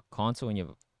gonna get a console and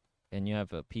you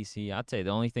have a PC, I'd say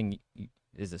the only thing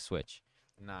is a Switch.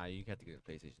 Nah, you have to get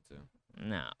a PlayStation 2.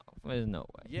 No, there's no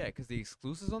way. Yeah, because the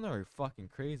exclusives on there are fucking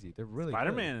crazy. They're really good.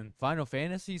 Spider-Man. Final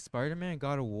Fantasy, Spider-Man,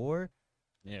 God of War,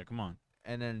 Yeah, come on.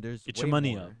 and then there's Get your way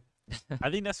money more. up.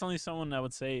 I think that's only someone that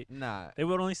would say Nah. they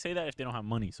would only say that if they don't have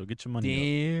money. So get your money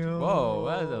up. Damn. Whoa,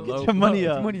 that is a Get low your money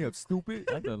blow. up. Money up, stupid.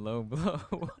 That's a low blow.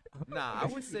 Nah, I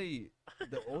would say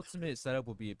the ultimate setup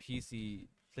would be a PC,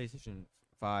 PlayStation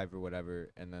 5 or whatever,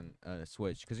 and then a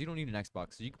Switch. Because you don't need an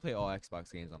Xbox. So you can play all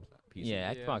Xbox games on PC.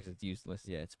 Yeah, Yeah. Xbox is useless.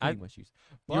 Yeah, it's I- pretty much used.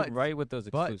 You're But, right with those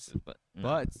but- exclusives, but no.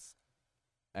 but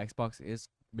Xbox is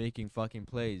making fucking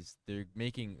plays. They're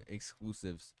making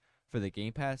exclusives for the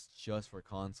Game Pass just for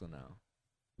console now.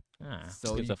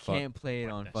 So gives you a fuck. can't play it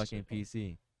Fuck on that fucking shit.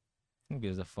 PC. Who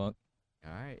gives a fuck?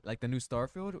 All right, like the new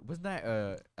Starfield, wasn't that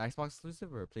Xbox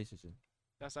exclusive or a PlayStation?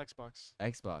 That's Xbox.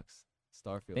 Xbox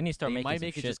Starfield. They need to start making might some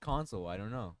make it shit. just console. I don't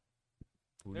know.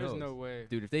 Who There's knows? no way.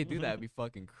 Dude, if they do that, it'd be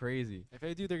fucking crazy. If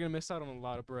they do, they're gonna miss out on a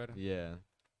lot of bread. Yeah.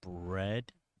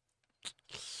 Bread.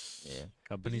 Yeah.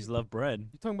 Companies love bread.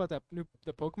 You talking about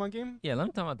the Pokemon game? Yeah, let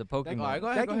me talk about the Pokemon. All right, go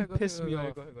That ahead. Go game ahead. Go pissed ahead, me go ahead,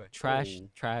 off. go ahead, go ahead. Trash, Oh.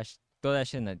 trash. Throw that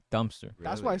shit in the dumpster.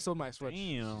 That's why I sold my Switch.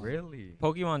 Damn. Really?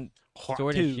 Pokemon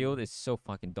Sword and Shield is so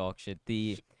fucking dog shit.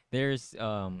 There's you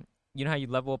know how you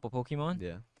level up a Pokemon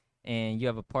Yeah. and you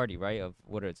have a party, right? Of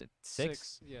what is it?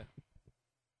 Six? Yeah.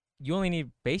 You only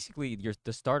need basically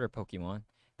the starter Pokemon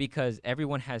because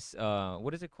everyone has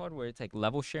what is it called where it's like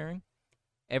level sharing?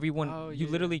 Everyone Oh, you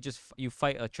yeah. literally just you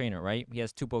fight a trainer, right? He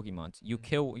has two Pokemons. You Mhm.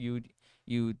 kill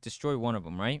you destroy one of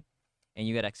them, right? And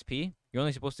you get XP. You're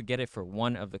only supposed to get it for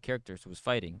one of the characters who's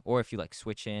fighting, or if you like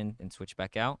switch in and switch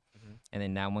back out, Mhm. and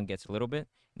then that one gets a little bit.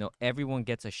 No, everyone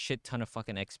gets a shit ton of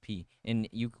fucking XP, and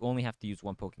you only have to use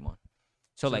one Pokemon.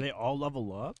 So, like, they all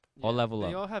level up. All Yeah, level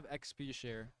They up. all have XP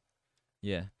share.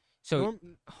 yeah. So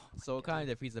So it kind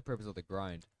of defeats the purpose of the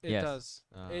grind. It Yes. does.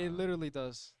 It Ah. literally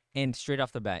does. and straight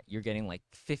off the bat, you're getting like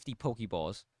 50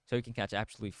 Pokeballs, so you can catch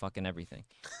absolutely fucking everything.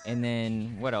 And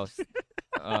then what else?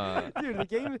 Dude, the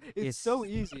game it's so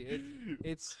it's- easy.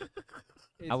 It's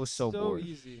I was so bored.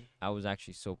 easy. I was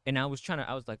actually so, and I was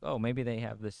like, oh, maybe they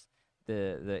have this,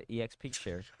 the EXP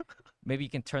share. Maybe you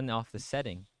can turn off the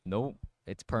setting. Nope,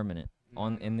 it's permanent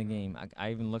in the game.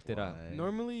 I even looked it up. What?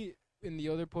 Normally in the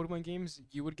other Pokemon games,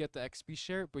 you would get the XP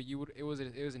share, but it was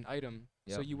an item,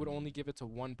 so Yep. you would only give it to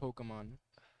one Pokemon,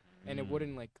 and it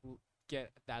wouldn't like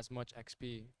get as much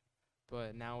XP.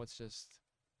 But now it's just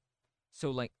So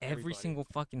like every Everybody. single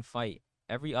fucking fight,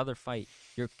 every other fight,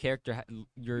 your character,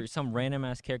 your some random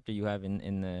ass character you have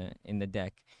in the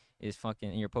deck is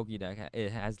fucking in your Pokédeck.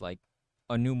 It has like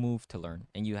a new move to learn,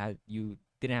 and you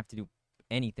didn't have to do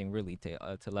anything really to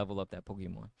level up that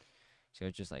Pokemon. So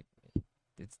it's just like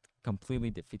it's completely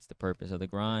defeats the purpose of the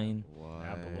grind.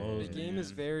 What? blows the me, game is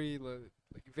man. very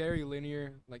very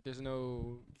linear. Like there's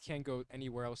no you can't go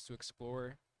anywhere else to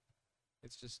explore.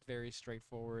 It's just very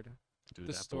straightforward. Dude,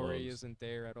 The that story blows. isn't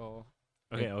there at all.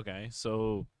 Okay.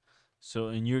 So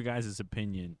in your guys'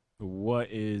 opinion, what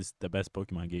is the best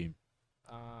Pokemon game?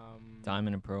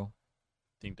 Diamond and Pearl,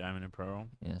 Think Diamond and Pearl.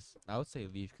 yes. I would say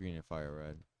Leaf Green and Fire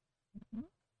Red.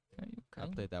 I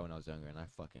Okay. played that when I was younger, and I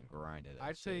fucking grinded. that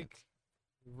I'd shit. take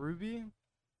Ruby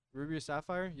or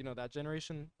Sapphire. You know that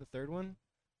generation, the third one.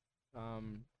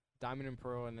 Diamond and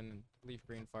Pearl, and then Leaf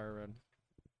Green, Fire Red.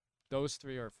 Those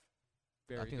three are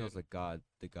very I think good. those are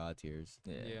the god tiers.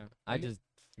 Yeah. I And it- just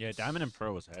Yeah, Diamond and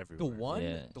Pearl was everywhere. The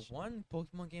Yeah, one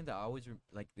Pokemon game that I always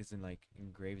like isn't like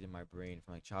engraved in my brain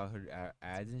from like childhood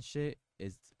ads and shit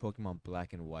is Pokemon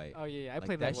Black and White. Oh yeah, I Like,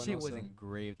 played that one shit also. was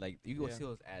engraved. Like you would Yeah. see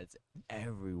those ads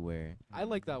everywhere. I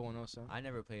like that one also. I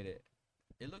never played it.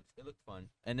 It looked fun.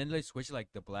 And then they switched like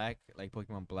the black, like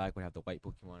Pokemon Black would have the white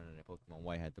Pokemon, and then Pokemon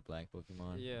White had the black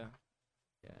Pokemon. Yeah.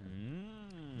 Yeah.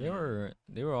 Mm.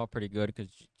 they were all pretty good because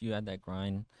you had that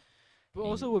grind. But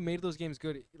also, what made those games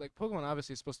good, like Pokemon,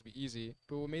 obviously is supposed to be easy.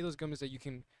 But what made those games is that you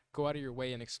can go out of your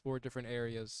way and explore different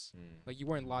areas. Mm. Like you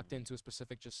weren't locked into a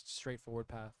specific, just straightforward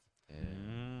path. Yeah.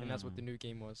 And that's what the Mm. new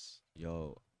game was.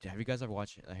 Yo, have you guys ever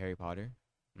watched Harry Potter?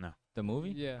 The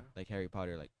movie? Yeah. Like Harry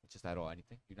Potter, like just at all,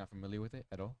 anything? You're not familiar with it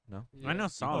at all? No. I know yeah.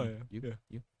 some. You.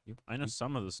 I know you-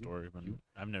 some of the story, but you-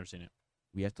 I've never seen it.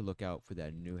 We have to look out for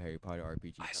that new Harry Potter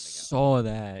RPG I coming saw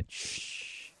that.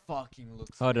 Shh. out. Fucking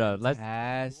looks. Hold up, let's-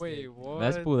 fantastic. Wait, what?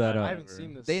 Let's pull that I up. haven't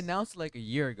seen this. They announced it like a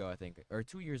year ago, I think, or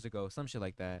 2 years ago, some shit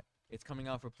like that. It's coming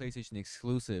out for PlayStation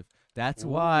exclusive. That's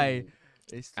why.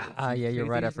 It's Yeah, you're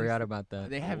right. I PlayStation forgot exclu- about that.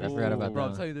 They have I forgot about bro, that.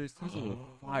 I'm telling you, their exclusive was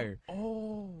fire.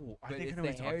 Oh, I But think I it's know the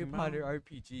what you're Harry talking Potter about.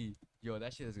 RPG. Yo,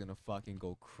 that shit is gonna fucking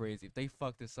go crazy. If they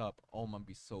fuck this up, oh, I'm gonna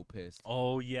be so pissed.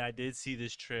 Oh yeah, I did see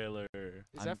this trailer.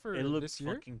 Is that for It looked this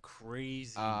year? fucking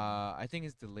crazy. I think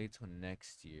it's delayed till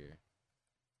next year.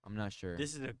 I'm not sure.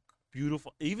 This is a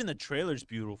beautiful. Even the trailer's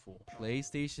beautiful.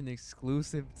 PlayStation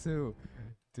exclusive too,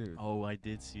 dude. Oh, I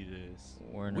did see this.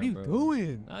 Warner What are you Bros.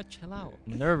 doing? Ah, chill out.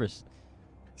 I'm nervous.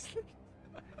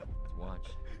 Watch.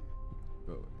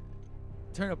 Bro,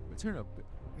 turn up.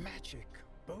 Magic,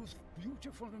 both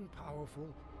beautiful and powerful,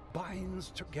 binds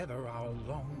together our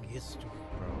long history.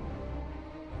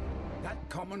 That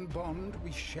common bond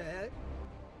we share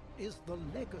is the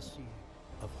legacy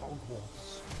of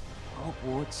Hogwarts.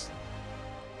 Hogwarts.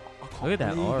 Look at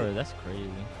that aura. That's crazy.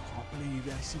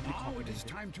 Now it is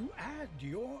time to add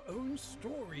your own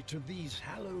story to these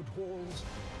hallowed halls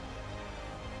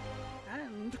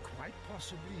and quite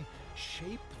possibly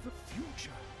shape the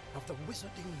future of the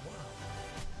wizarding world.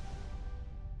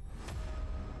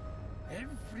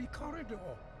 Every corridor,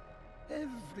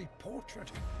 every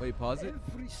portrait, Wait, pause it.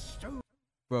 every stone.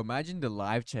 Bro, imagine the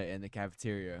live chat in the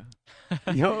cafeteria.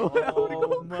 Yo. That would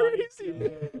go Oh my crazy.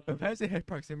 God. Imagine had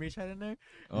proximity chat in there.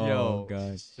 Oh Yo,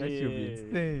 gosh. that should be Shit.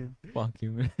 insane. Fuck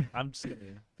you, man. I'm just gonna.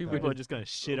 People People are just- just gonna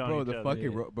shit on Bro, each the other.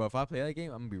 fucking bro. If I play that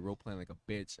game, I'm gonna be role playing like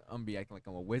a bitch. I'm gonna be acting like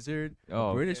I'm a wizard, Oh,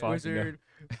 a British fuck, yeah. wizard.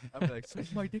 I'm like,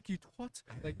 suck my dick, you twat.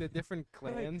 Like the different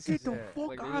clans. get the yeah, fuck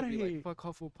like, they would outta be here. Like, fuck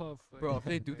Hufflepuff. Bro, if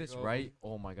they like, do like, this oh, right,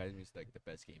 oh my god, it's like the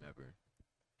best game ever.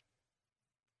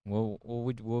 What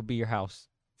would be your house?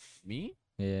 Me?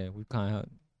 Yeah, we kind of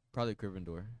Probably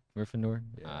Gryffindor. Gryffindor.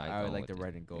 Yeah, Ah, I would going like the with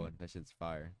red and gold. That shit's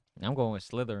fire. I'm going with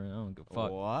Slytherin. I don't give a fuck.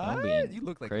 I'm What? being You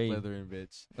look like crazy. a Slytherin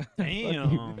bitch.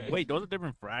 Damn. Wait, those are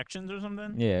different fractions or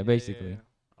something? Yeah, basically.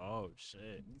 Oh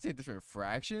shit. You say different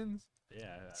fractions?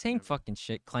 Yeah. Same fucking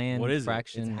shit. Clan, What is it? It's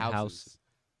fraction, house. houses.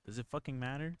 Does it fucking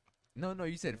matter? No,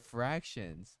 you said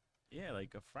fractions. Yeah,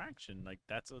 like a fraction. Like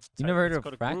that's a. You never heard it's of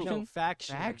called a fraction? group. No,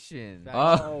 faction. Faction.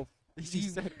 Oh. You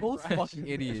said both fraction. fucking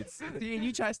idiots. See, and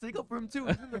you try to stick up for him too.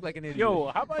 You look like an idiot.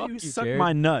 Yo, how about Fuck you you, suck Jared.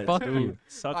 my nuts? Fuck dude? you.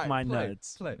 Suck Alright, my play,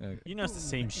 nuts. play. Okay. You know it's the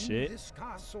same In shit. This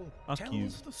castle Fuck tells you.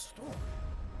 the story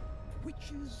of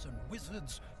witches and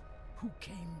wizards who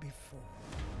came before.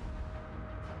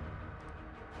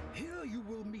 Here you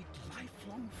will meet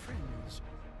lifelong friends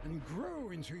and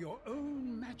grow into your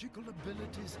own magical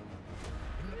abilities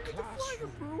in the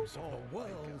classrooms of the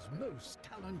world's most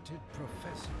talented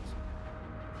professors.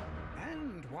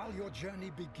 And while your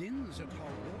journey begins at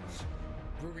Hogwarts,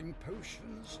 brewing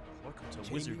potions, Welcome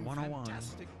to Wizard taming 101.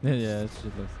 fantastic Yeah, beasts, that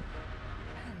shit looks.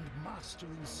 and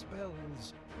mastering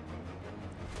spells.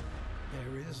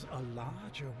 There is a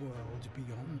larger world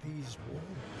beyond these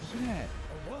walls. Yeah.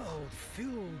 A world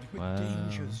filled with Wow.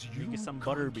 dangers you Make it some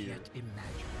can't butterbeer. yet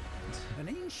imagine. An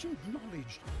ancient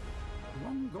knowledge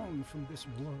long gone from this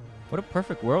world. What a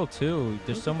perfect world too.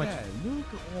 There's so much. Look,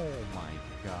 oh my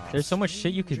god. There's so much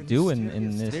shit you could do in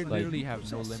this. They Like, literally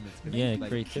have no limits. yeah, Like,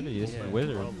 creativity. This is yeah. a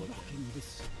wizard. Unlocking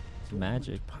this It's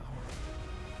magic. dormant power.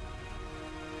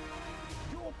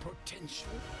 Your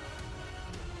potential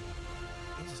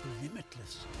is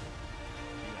limitless.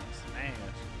 Smash.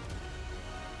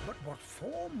 But what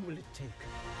form will it take?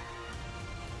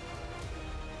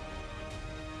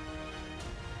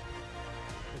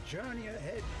 The journey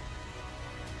ahead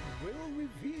will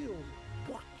reveal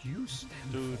what you stand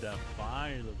Dude, for. that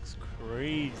fire looks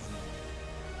crazy.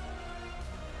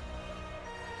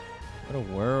 What a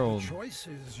The world.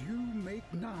 choices you make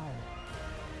now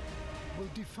will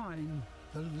define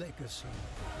the legacy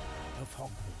of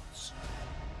Hogwarts.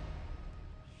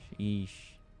 Sheesh.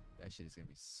 That shit is gonna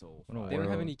be so What a fire. They don't have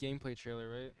world. any gameplay trailer,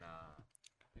 right? Nah.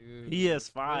 Dude.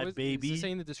 PS5, What was- Does baby. it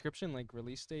say in the description like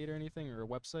release date or anything or a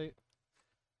website?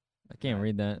 I can't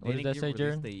read that. They What did didn't that give say, release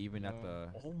Jared? date even at Oh.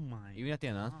 the Oh my. even at the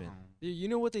announcement. God. You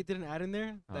know what they didn't add in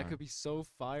there? Huh. That could be so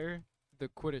fire. The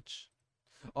Quidditch.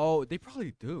 Oh, they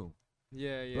probably do.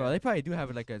 Yeah, yeah. Bro, they probably do have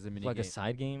it like as a mini Like a game.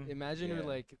 side game. Imagine Yeah.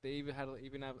 like they even had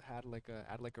like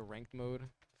a ranked mode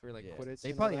for like Yeah. Quidditch. They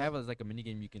and all probably that. have it as like a mini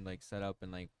game you can like set up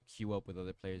and like queue up with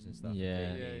other players and stuff.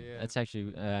 Yeah. yeah. That's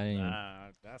actually. I didn't even.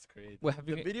 That's crazy. What, have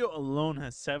you The ga- video alone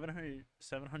has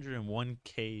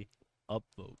 701K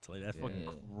upvotes. Like that's fucking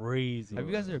Yeah. crazy. Have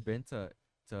you guys ever been to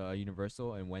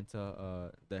Universal and went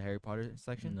to the Harry Potter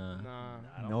section? Nah. Nah.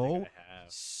 I don't No. think I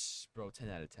have. Shh, bro, 10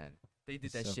 out of 10. They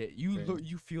did that So shit. You crazy. look,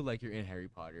 you feel like you're in Harry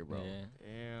Potter, bro. Yeah.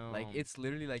 Damn. Like it's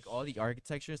literally like all the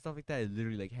architecture and stuff like that is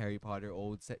literally like Harry Potter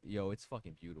old set. Yo, it's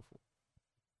fucking beautiful.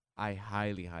 I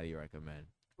highly recommend.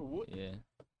 Yeah.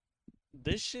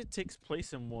 This shit takes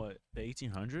place in what, the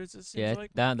 1800s? It seems Yeah.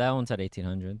 like. That one's at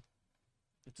 1800.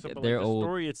 So, yeah, but, they're like, the old.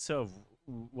 story itself,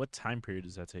 what time period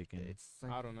is that taken? It's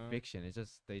like I don't know. fiction. It's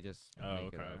just they just Oh,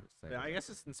 make it okay. up. It's like, Yeah, I guess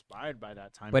it's inspired by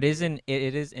that time. But period. isn't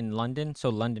it is in London, so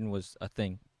London was a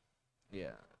thing.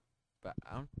 yeah, but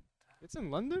I don't. It's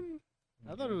in London.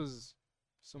 I thought it was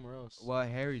somewhere else. Well,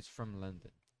 Harry's from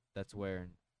London. That's where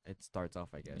it starts off,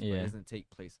 I guess. But Yeah. it doesn't take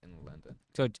place in London.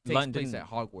 So It takes London. place at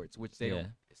Hogwarts, which they Yeah.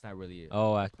 don't. It's not really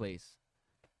Oh, a place.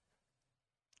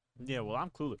 Yeah, well, I'm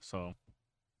clueless, so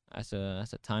that's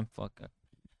a time fuck.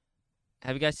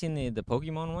 Have you guys seen the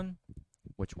Pokemon one?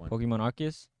 Which one? Pokemon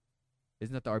Arceus.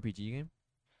 Isn't that the RPG game?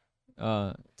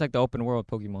 It's like the open world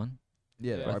Pokemon.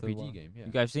 Yeah, the the Breath of the RPG Wild. game. Yeah.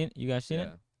 You guys seen it? You guys seen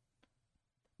yeah.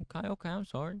 it? Okay, I'm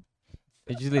sorry.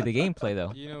 It's usually the gameplay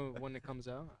though. Do you know when it comes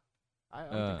out? I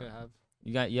don't think I have.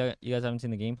 You guys haven't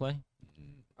seen the gameplay?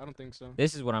 I don't think so.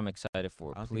 This is what I'm excited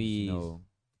for. I don't think Please. no.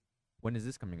 When is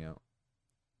this coming out?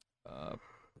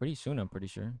 Pretty soon, I'm pretty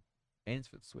sure. And it's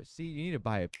for the Switch. See, you need to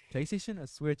buy a PlayStation, a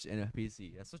Switch, and a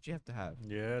PC. That's what you have to have.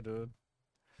 yeah, dude.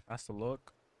 That's the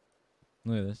look.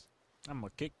 Look at this. I'm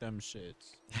gonna kick them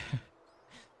shits.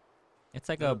 It's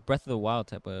like Yeah. a Breath of the Wild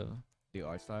type of. The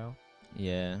art style.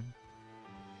 Yeah.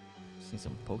 See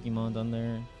some Pokemon on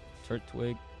there.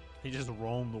 Turtwig. He just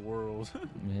roamed the world.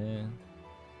 Yeah.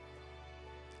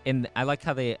 And I like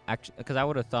how they actually, because I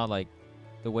would have thought like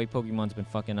the way Pokemon's been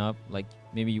fucking up, like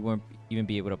maybe you wouldn't even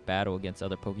be able to battle against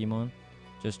other Pokemon,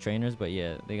 just trainers. But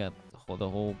yeah, they got the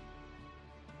whole.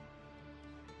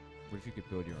 What if you could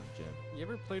build your own gym? You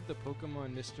ever played the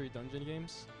Pokemon Mystery Dungeon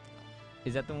games?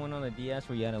 Is that the one on the DS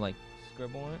where you had to like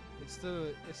scribble on it? It's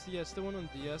the one on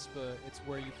DS, but it's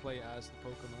where you play as the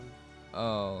Pokemon.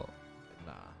 Oh,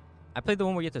 Nah. I played the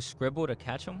one where you have to scribble to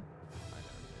catch them. I never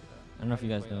did I don't know if you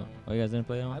guys didn't play know. that one. Oh, you guys didn't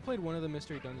play that I one? played one of the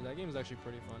Mystery Dungeons. That game is actually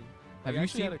pretty fun. Have It you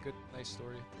actually seen- had a good, nice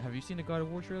story? that. Have you seen the God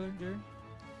of War trailer, Jerry?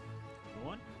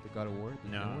 What? The God of War? the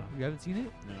No. new one? You haven't seen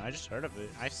it? No, I just heard of it.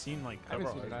 I've seen like I haven't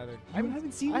cover seen it art. either. I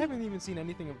haven't seen I it. haven't even seen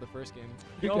anything of the first game.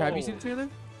 Victor, have you seen the Yo. trailer?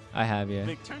 I have, yeah.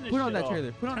 Vic, turn this Put on shit that off.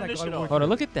 trailer. Put on Turn that this God shit of War. off. Hold on,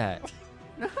 look at that.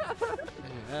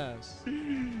 Yes.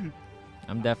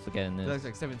 I'm definitely getting It looks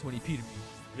this. like 720p to me.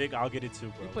 Vic, I'll get it too,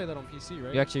 You bro. play that on PC,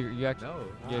 right? You actually. No.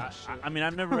 Yeah. I mean, I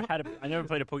never played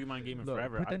a Pokemon game in Look,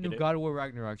 forever. put I that new get it. God of War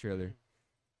Ragnarok trailer.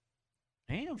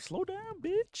 Damn, slow down,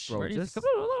 bitch. Bro, Ready? just, Come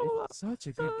it's such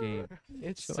a good game.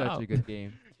 It's Chill such out. a good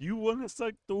game. You want to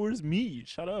suck Thor's meat?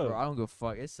 Shut up. Bro, I don't give a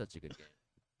fuck. It's such a good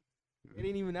game. It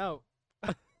ain't even out.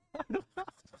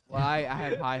 Well, I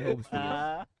have high hopes for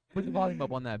you. Put the volume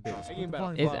up on that bitch. I Put came the back.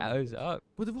 volume It's, up. it's up.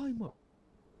 Put the volume up.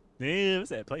 Damn, what's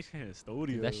that PlayStation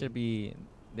Studio? That should be.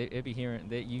 It'd be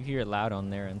hearing. You hear it loud on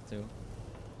there and too.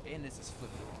 And this is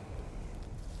flipping.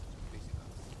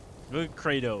 Look at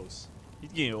Kratos.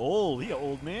 He's getting old. He an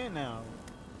old man now.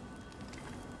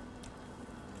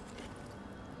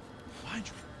 Behind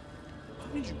you.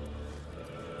 Behind you.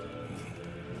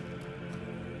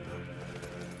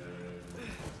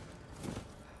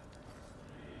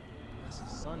 That's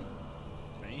his son.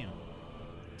 Damn.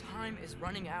 Time is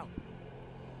running out.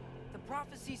 The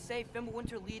prophecies say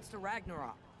Fimbulwinter leads to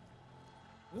Ragnarok.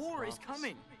 War is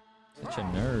coming. Such a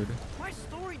nerd. My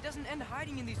story doesn't end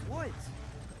hiding in these woods.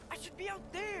 I should be out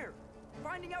there,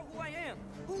 finding out who I am,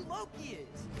 who Loki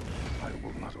is. I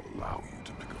will not allow you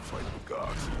to pick a fight with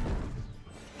gods.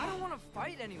 I don't want to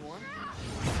fight anyone.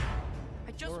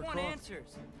 I just Lara want Croft.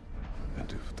 answers.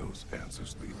 And if those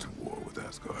answers lead to war with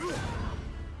Asgard,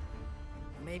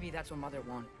 Maybe that's what Mother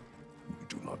wanted. we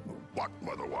do not know what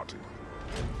Mother wanted.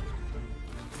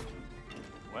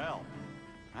 Well,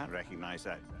 I recognize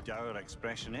that dour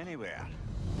expression anywhere.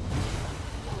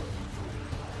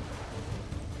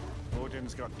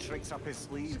 Odin's got tricks up his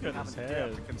sleeve we got haven't his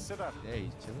dared to head. consider. Yeah,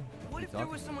 he's chilling. What He's if there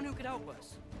talking. was someone who could help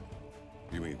us?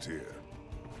 You mean Tyr,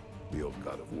 the old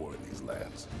god of war in these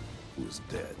lands, who is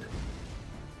dead.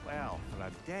 Well, for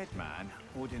a dead man,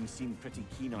 Odin seemed pretty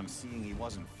keen on seeing he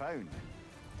wasn't found.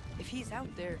 If he's out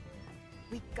there,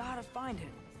 we gotta find him.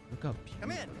 Look up.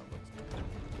 Come in.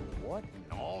 What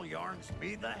in all yarns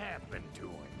speed the happened to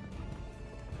him?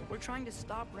 We're trying to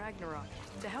stop Ragnarok,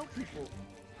 to help people.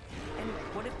 And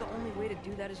what if the only way to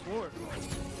do that is war?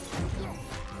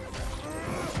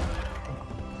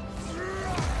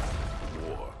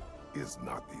 War is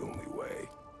not the only way.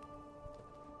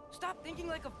 Stop thinking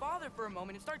like a father for a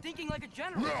moment and start thinking like a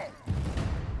general.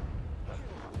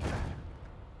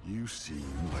 You seem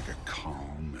like a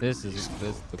calm and This is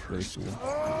reasonable the person. person.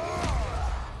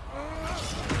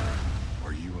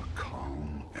 Are you a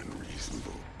calm and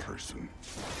reasonable person?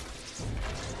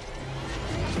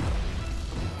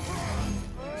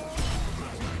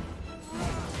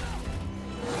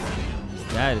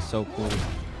 That is so cool.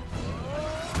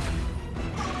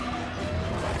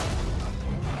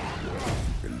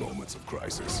 In moments of crisis,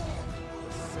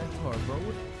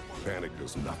 road? Panic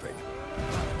does nothing.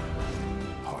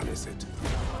 Harness it.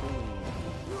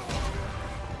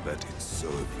 Let it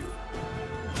serve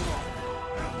you.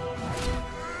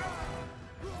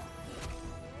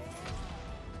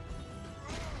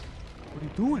 What are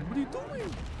you doing? What are you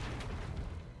doing?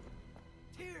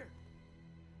 Tyr!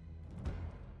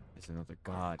 It's another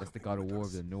god. That's the god of war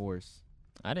of the Norse.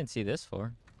 I didn't see this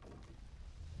for.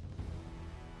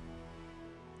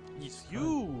 He's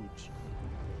huge.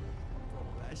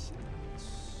 That shit.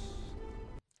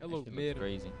 Hello, That shit looks mid.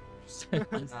 crazy.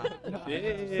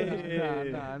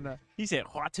 Nah. He said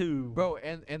Huatu. Bro,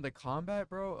 and the combat,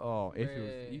 bro. Oh,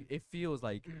 it feels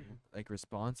like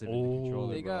responsive in the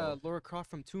controller. They bro. got Laura Croft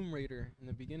from Tomb Raider in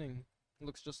the beginning.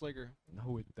 Looks just like her.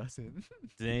 No, it doesn't.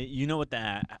 You know what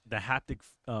the haptic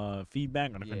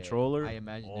feedback on the Yeah, controller? I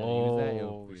imagine they'll use that.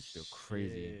 It'll Oh, feel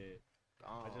crazy. shit.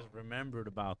 I just remembered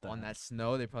about that. On that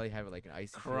snow, they probably have like an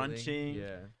icy feeling. Crunching.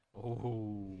 Yeah.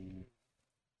 Oh.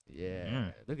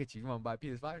 Yeah. Look at you. You want to buy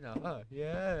PS5 now, huh?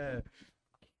 Yeah.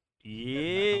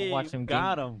 Yeah. watch you them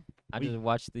got him. I We- just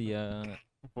watched the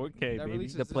 4K, That baby.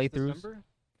 releases The this playthroughs. December?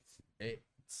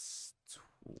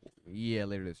 Yeah,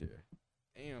 later this year.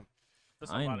 Damn. There's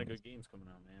a lot of Finally. good games coming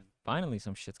out, man. finally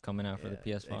some shit's coming out for the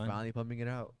Yeah, PS5. They finally pumping it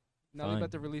out. Now they're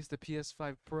about to Fine. release the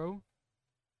PS5 Pro.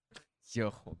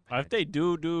 Yo, If they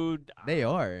do, dude. they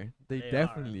are. They They are.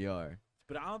 definitely are.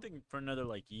 But I don't think for another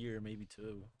like year, maybe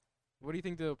two. What do you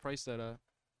think they'll price that at?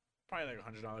 Probably like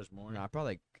 $100 more. Nah,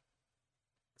 probably like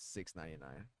 $6.99.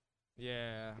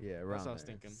 Yeah. Yeah, That's around what I was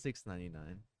there. thinking.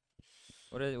 $6.99.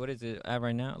 What is it at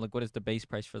right now? Like what is the base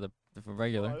price for the for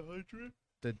regular? 500.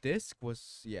 The disc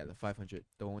was the 500.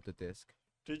 The one with the disc.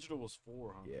 Digital was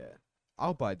 400. Yeah,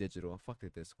 I'll buy digital. Fuck the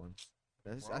disc one.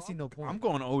 I see no point. I'm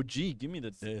going OG. Give me the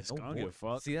disc. No I don't give a point.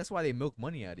 fuck. See, that's why they milk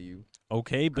money out of you.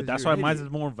 Okay, but 'cause that's you're why an mine idiot.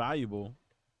 is more valuable.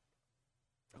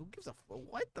 Who gives a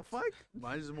what the fuck?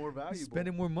 Mine is more You're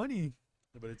spending more money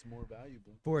but it's more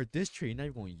valuable. for a disc tray you're not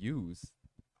even going to use.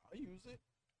 I use it.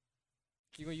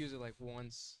 You're gonna use it like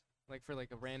once, like for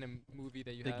like a random movie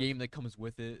that you The have, game that comes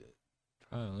with it.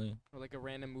 Probably. or like a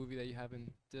random movie that you have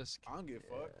in disc. I don't give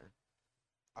a fuck. Yeah,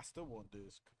 I still want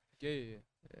disc. Yeah, yeah,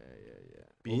 yeah. yeah.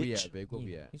 Where we Bitch. at, big? Where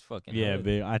we at? He's fucking. Yeah, hood.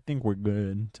 big. I think we're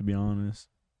good, to be honest.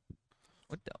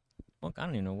 What the fuck? I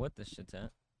don't even know what this shit's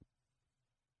at.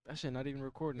 That shit not even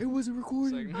recording. It wasn't It's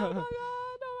recording. like, no.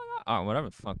 Oh, whatever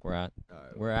the fuck we're at.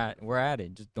 Alright, We're at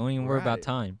it. Just don't even We're worry at about it.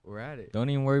 time. We're at it. Don't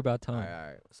even worry about All time. right, all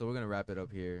right. So we're gonna wrap it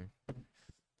up here.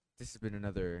 This has been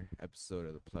another episode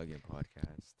of the Plug-In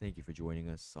Podcast. Thank you for joining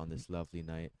us on this lovely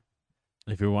night.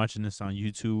 If you're watching this on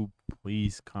YouTube,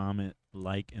 please comment,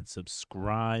 like, and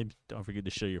subscribe. Don't forget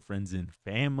to share your friends and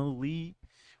family.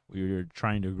 We're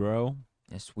trying to grow.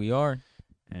 Yes, we are.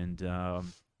 And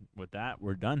with that,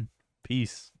 we're done.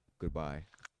 Peace. Goodbye.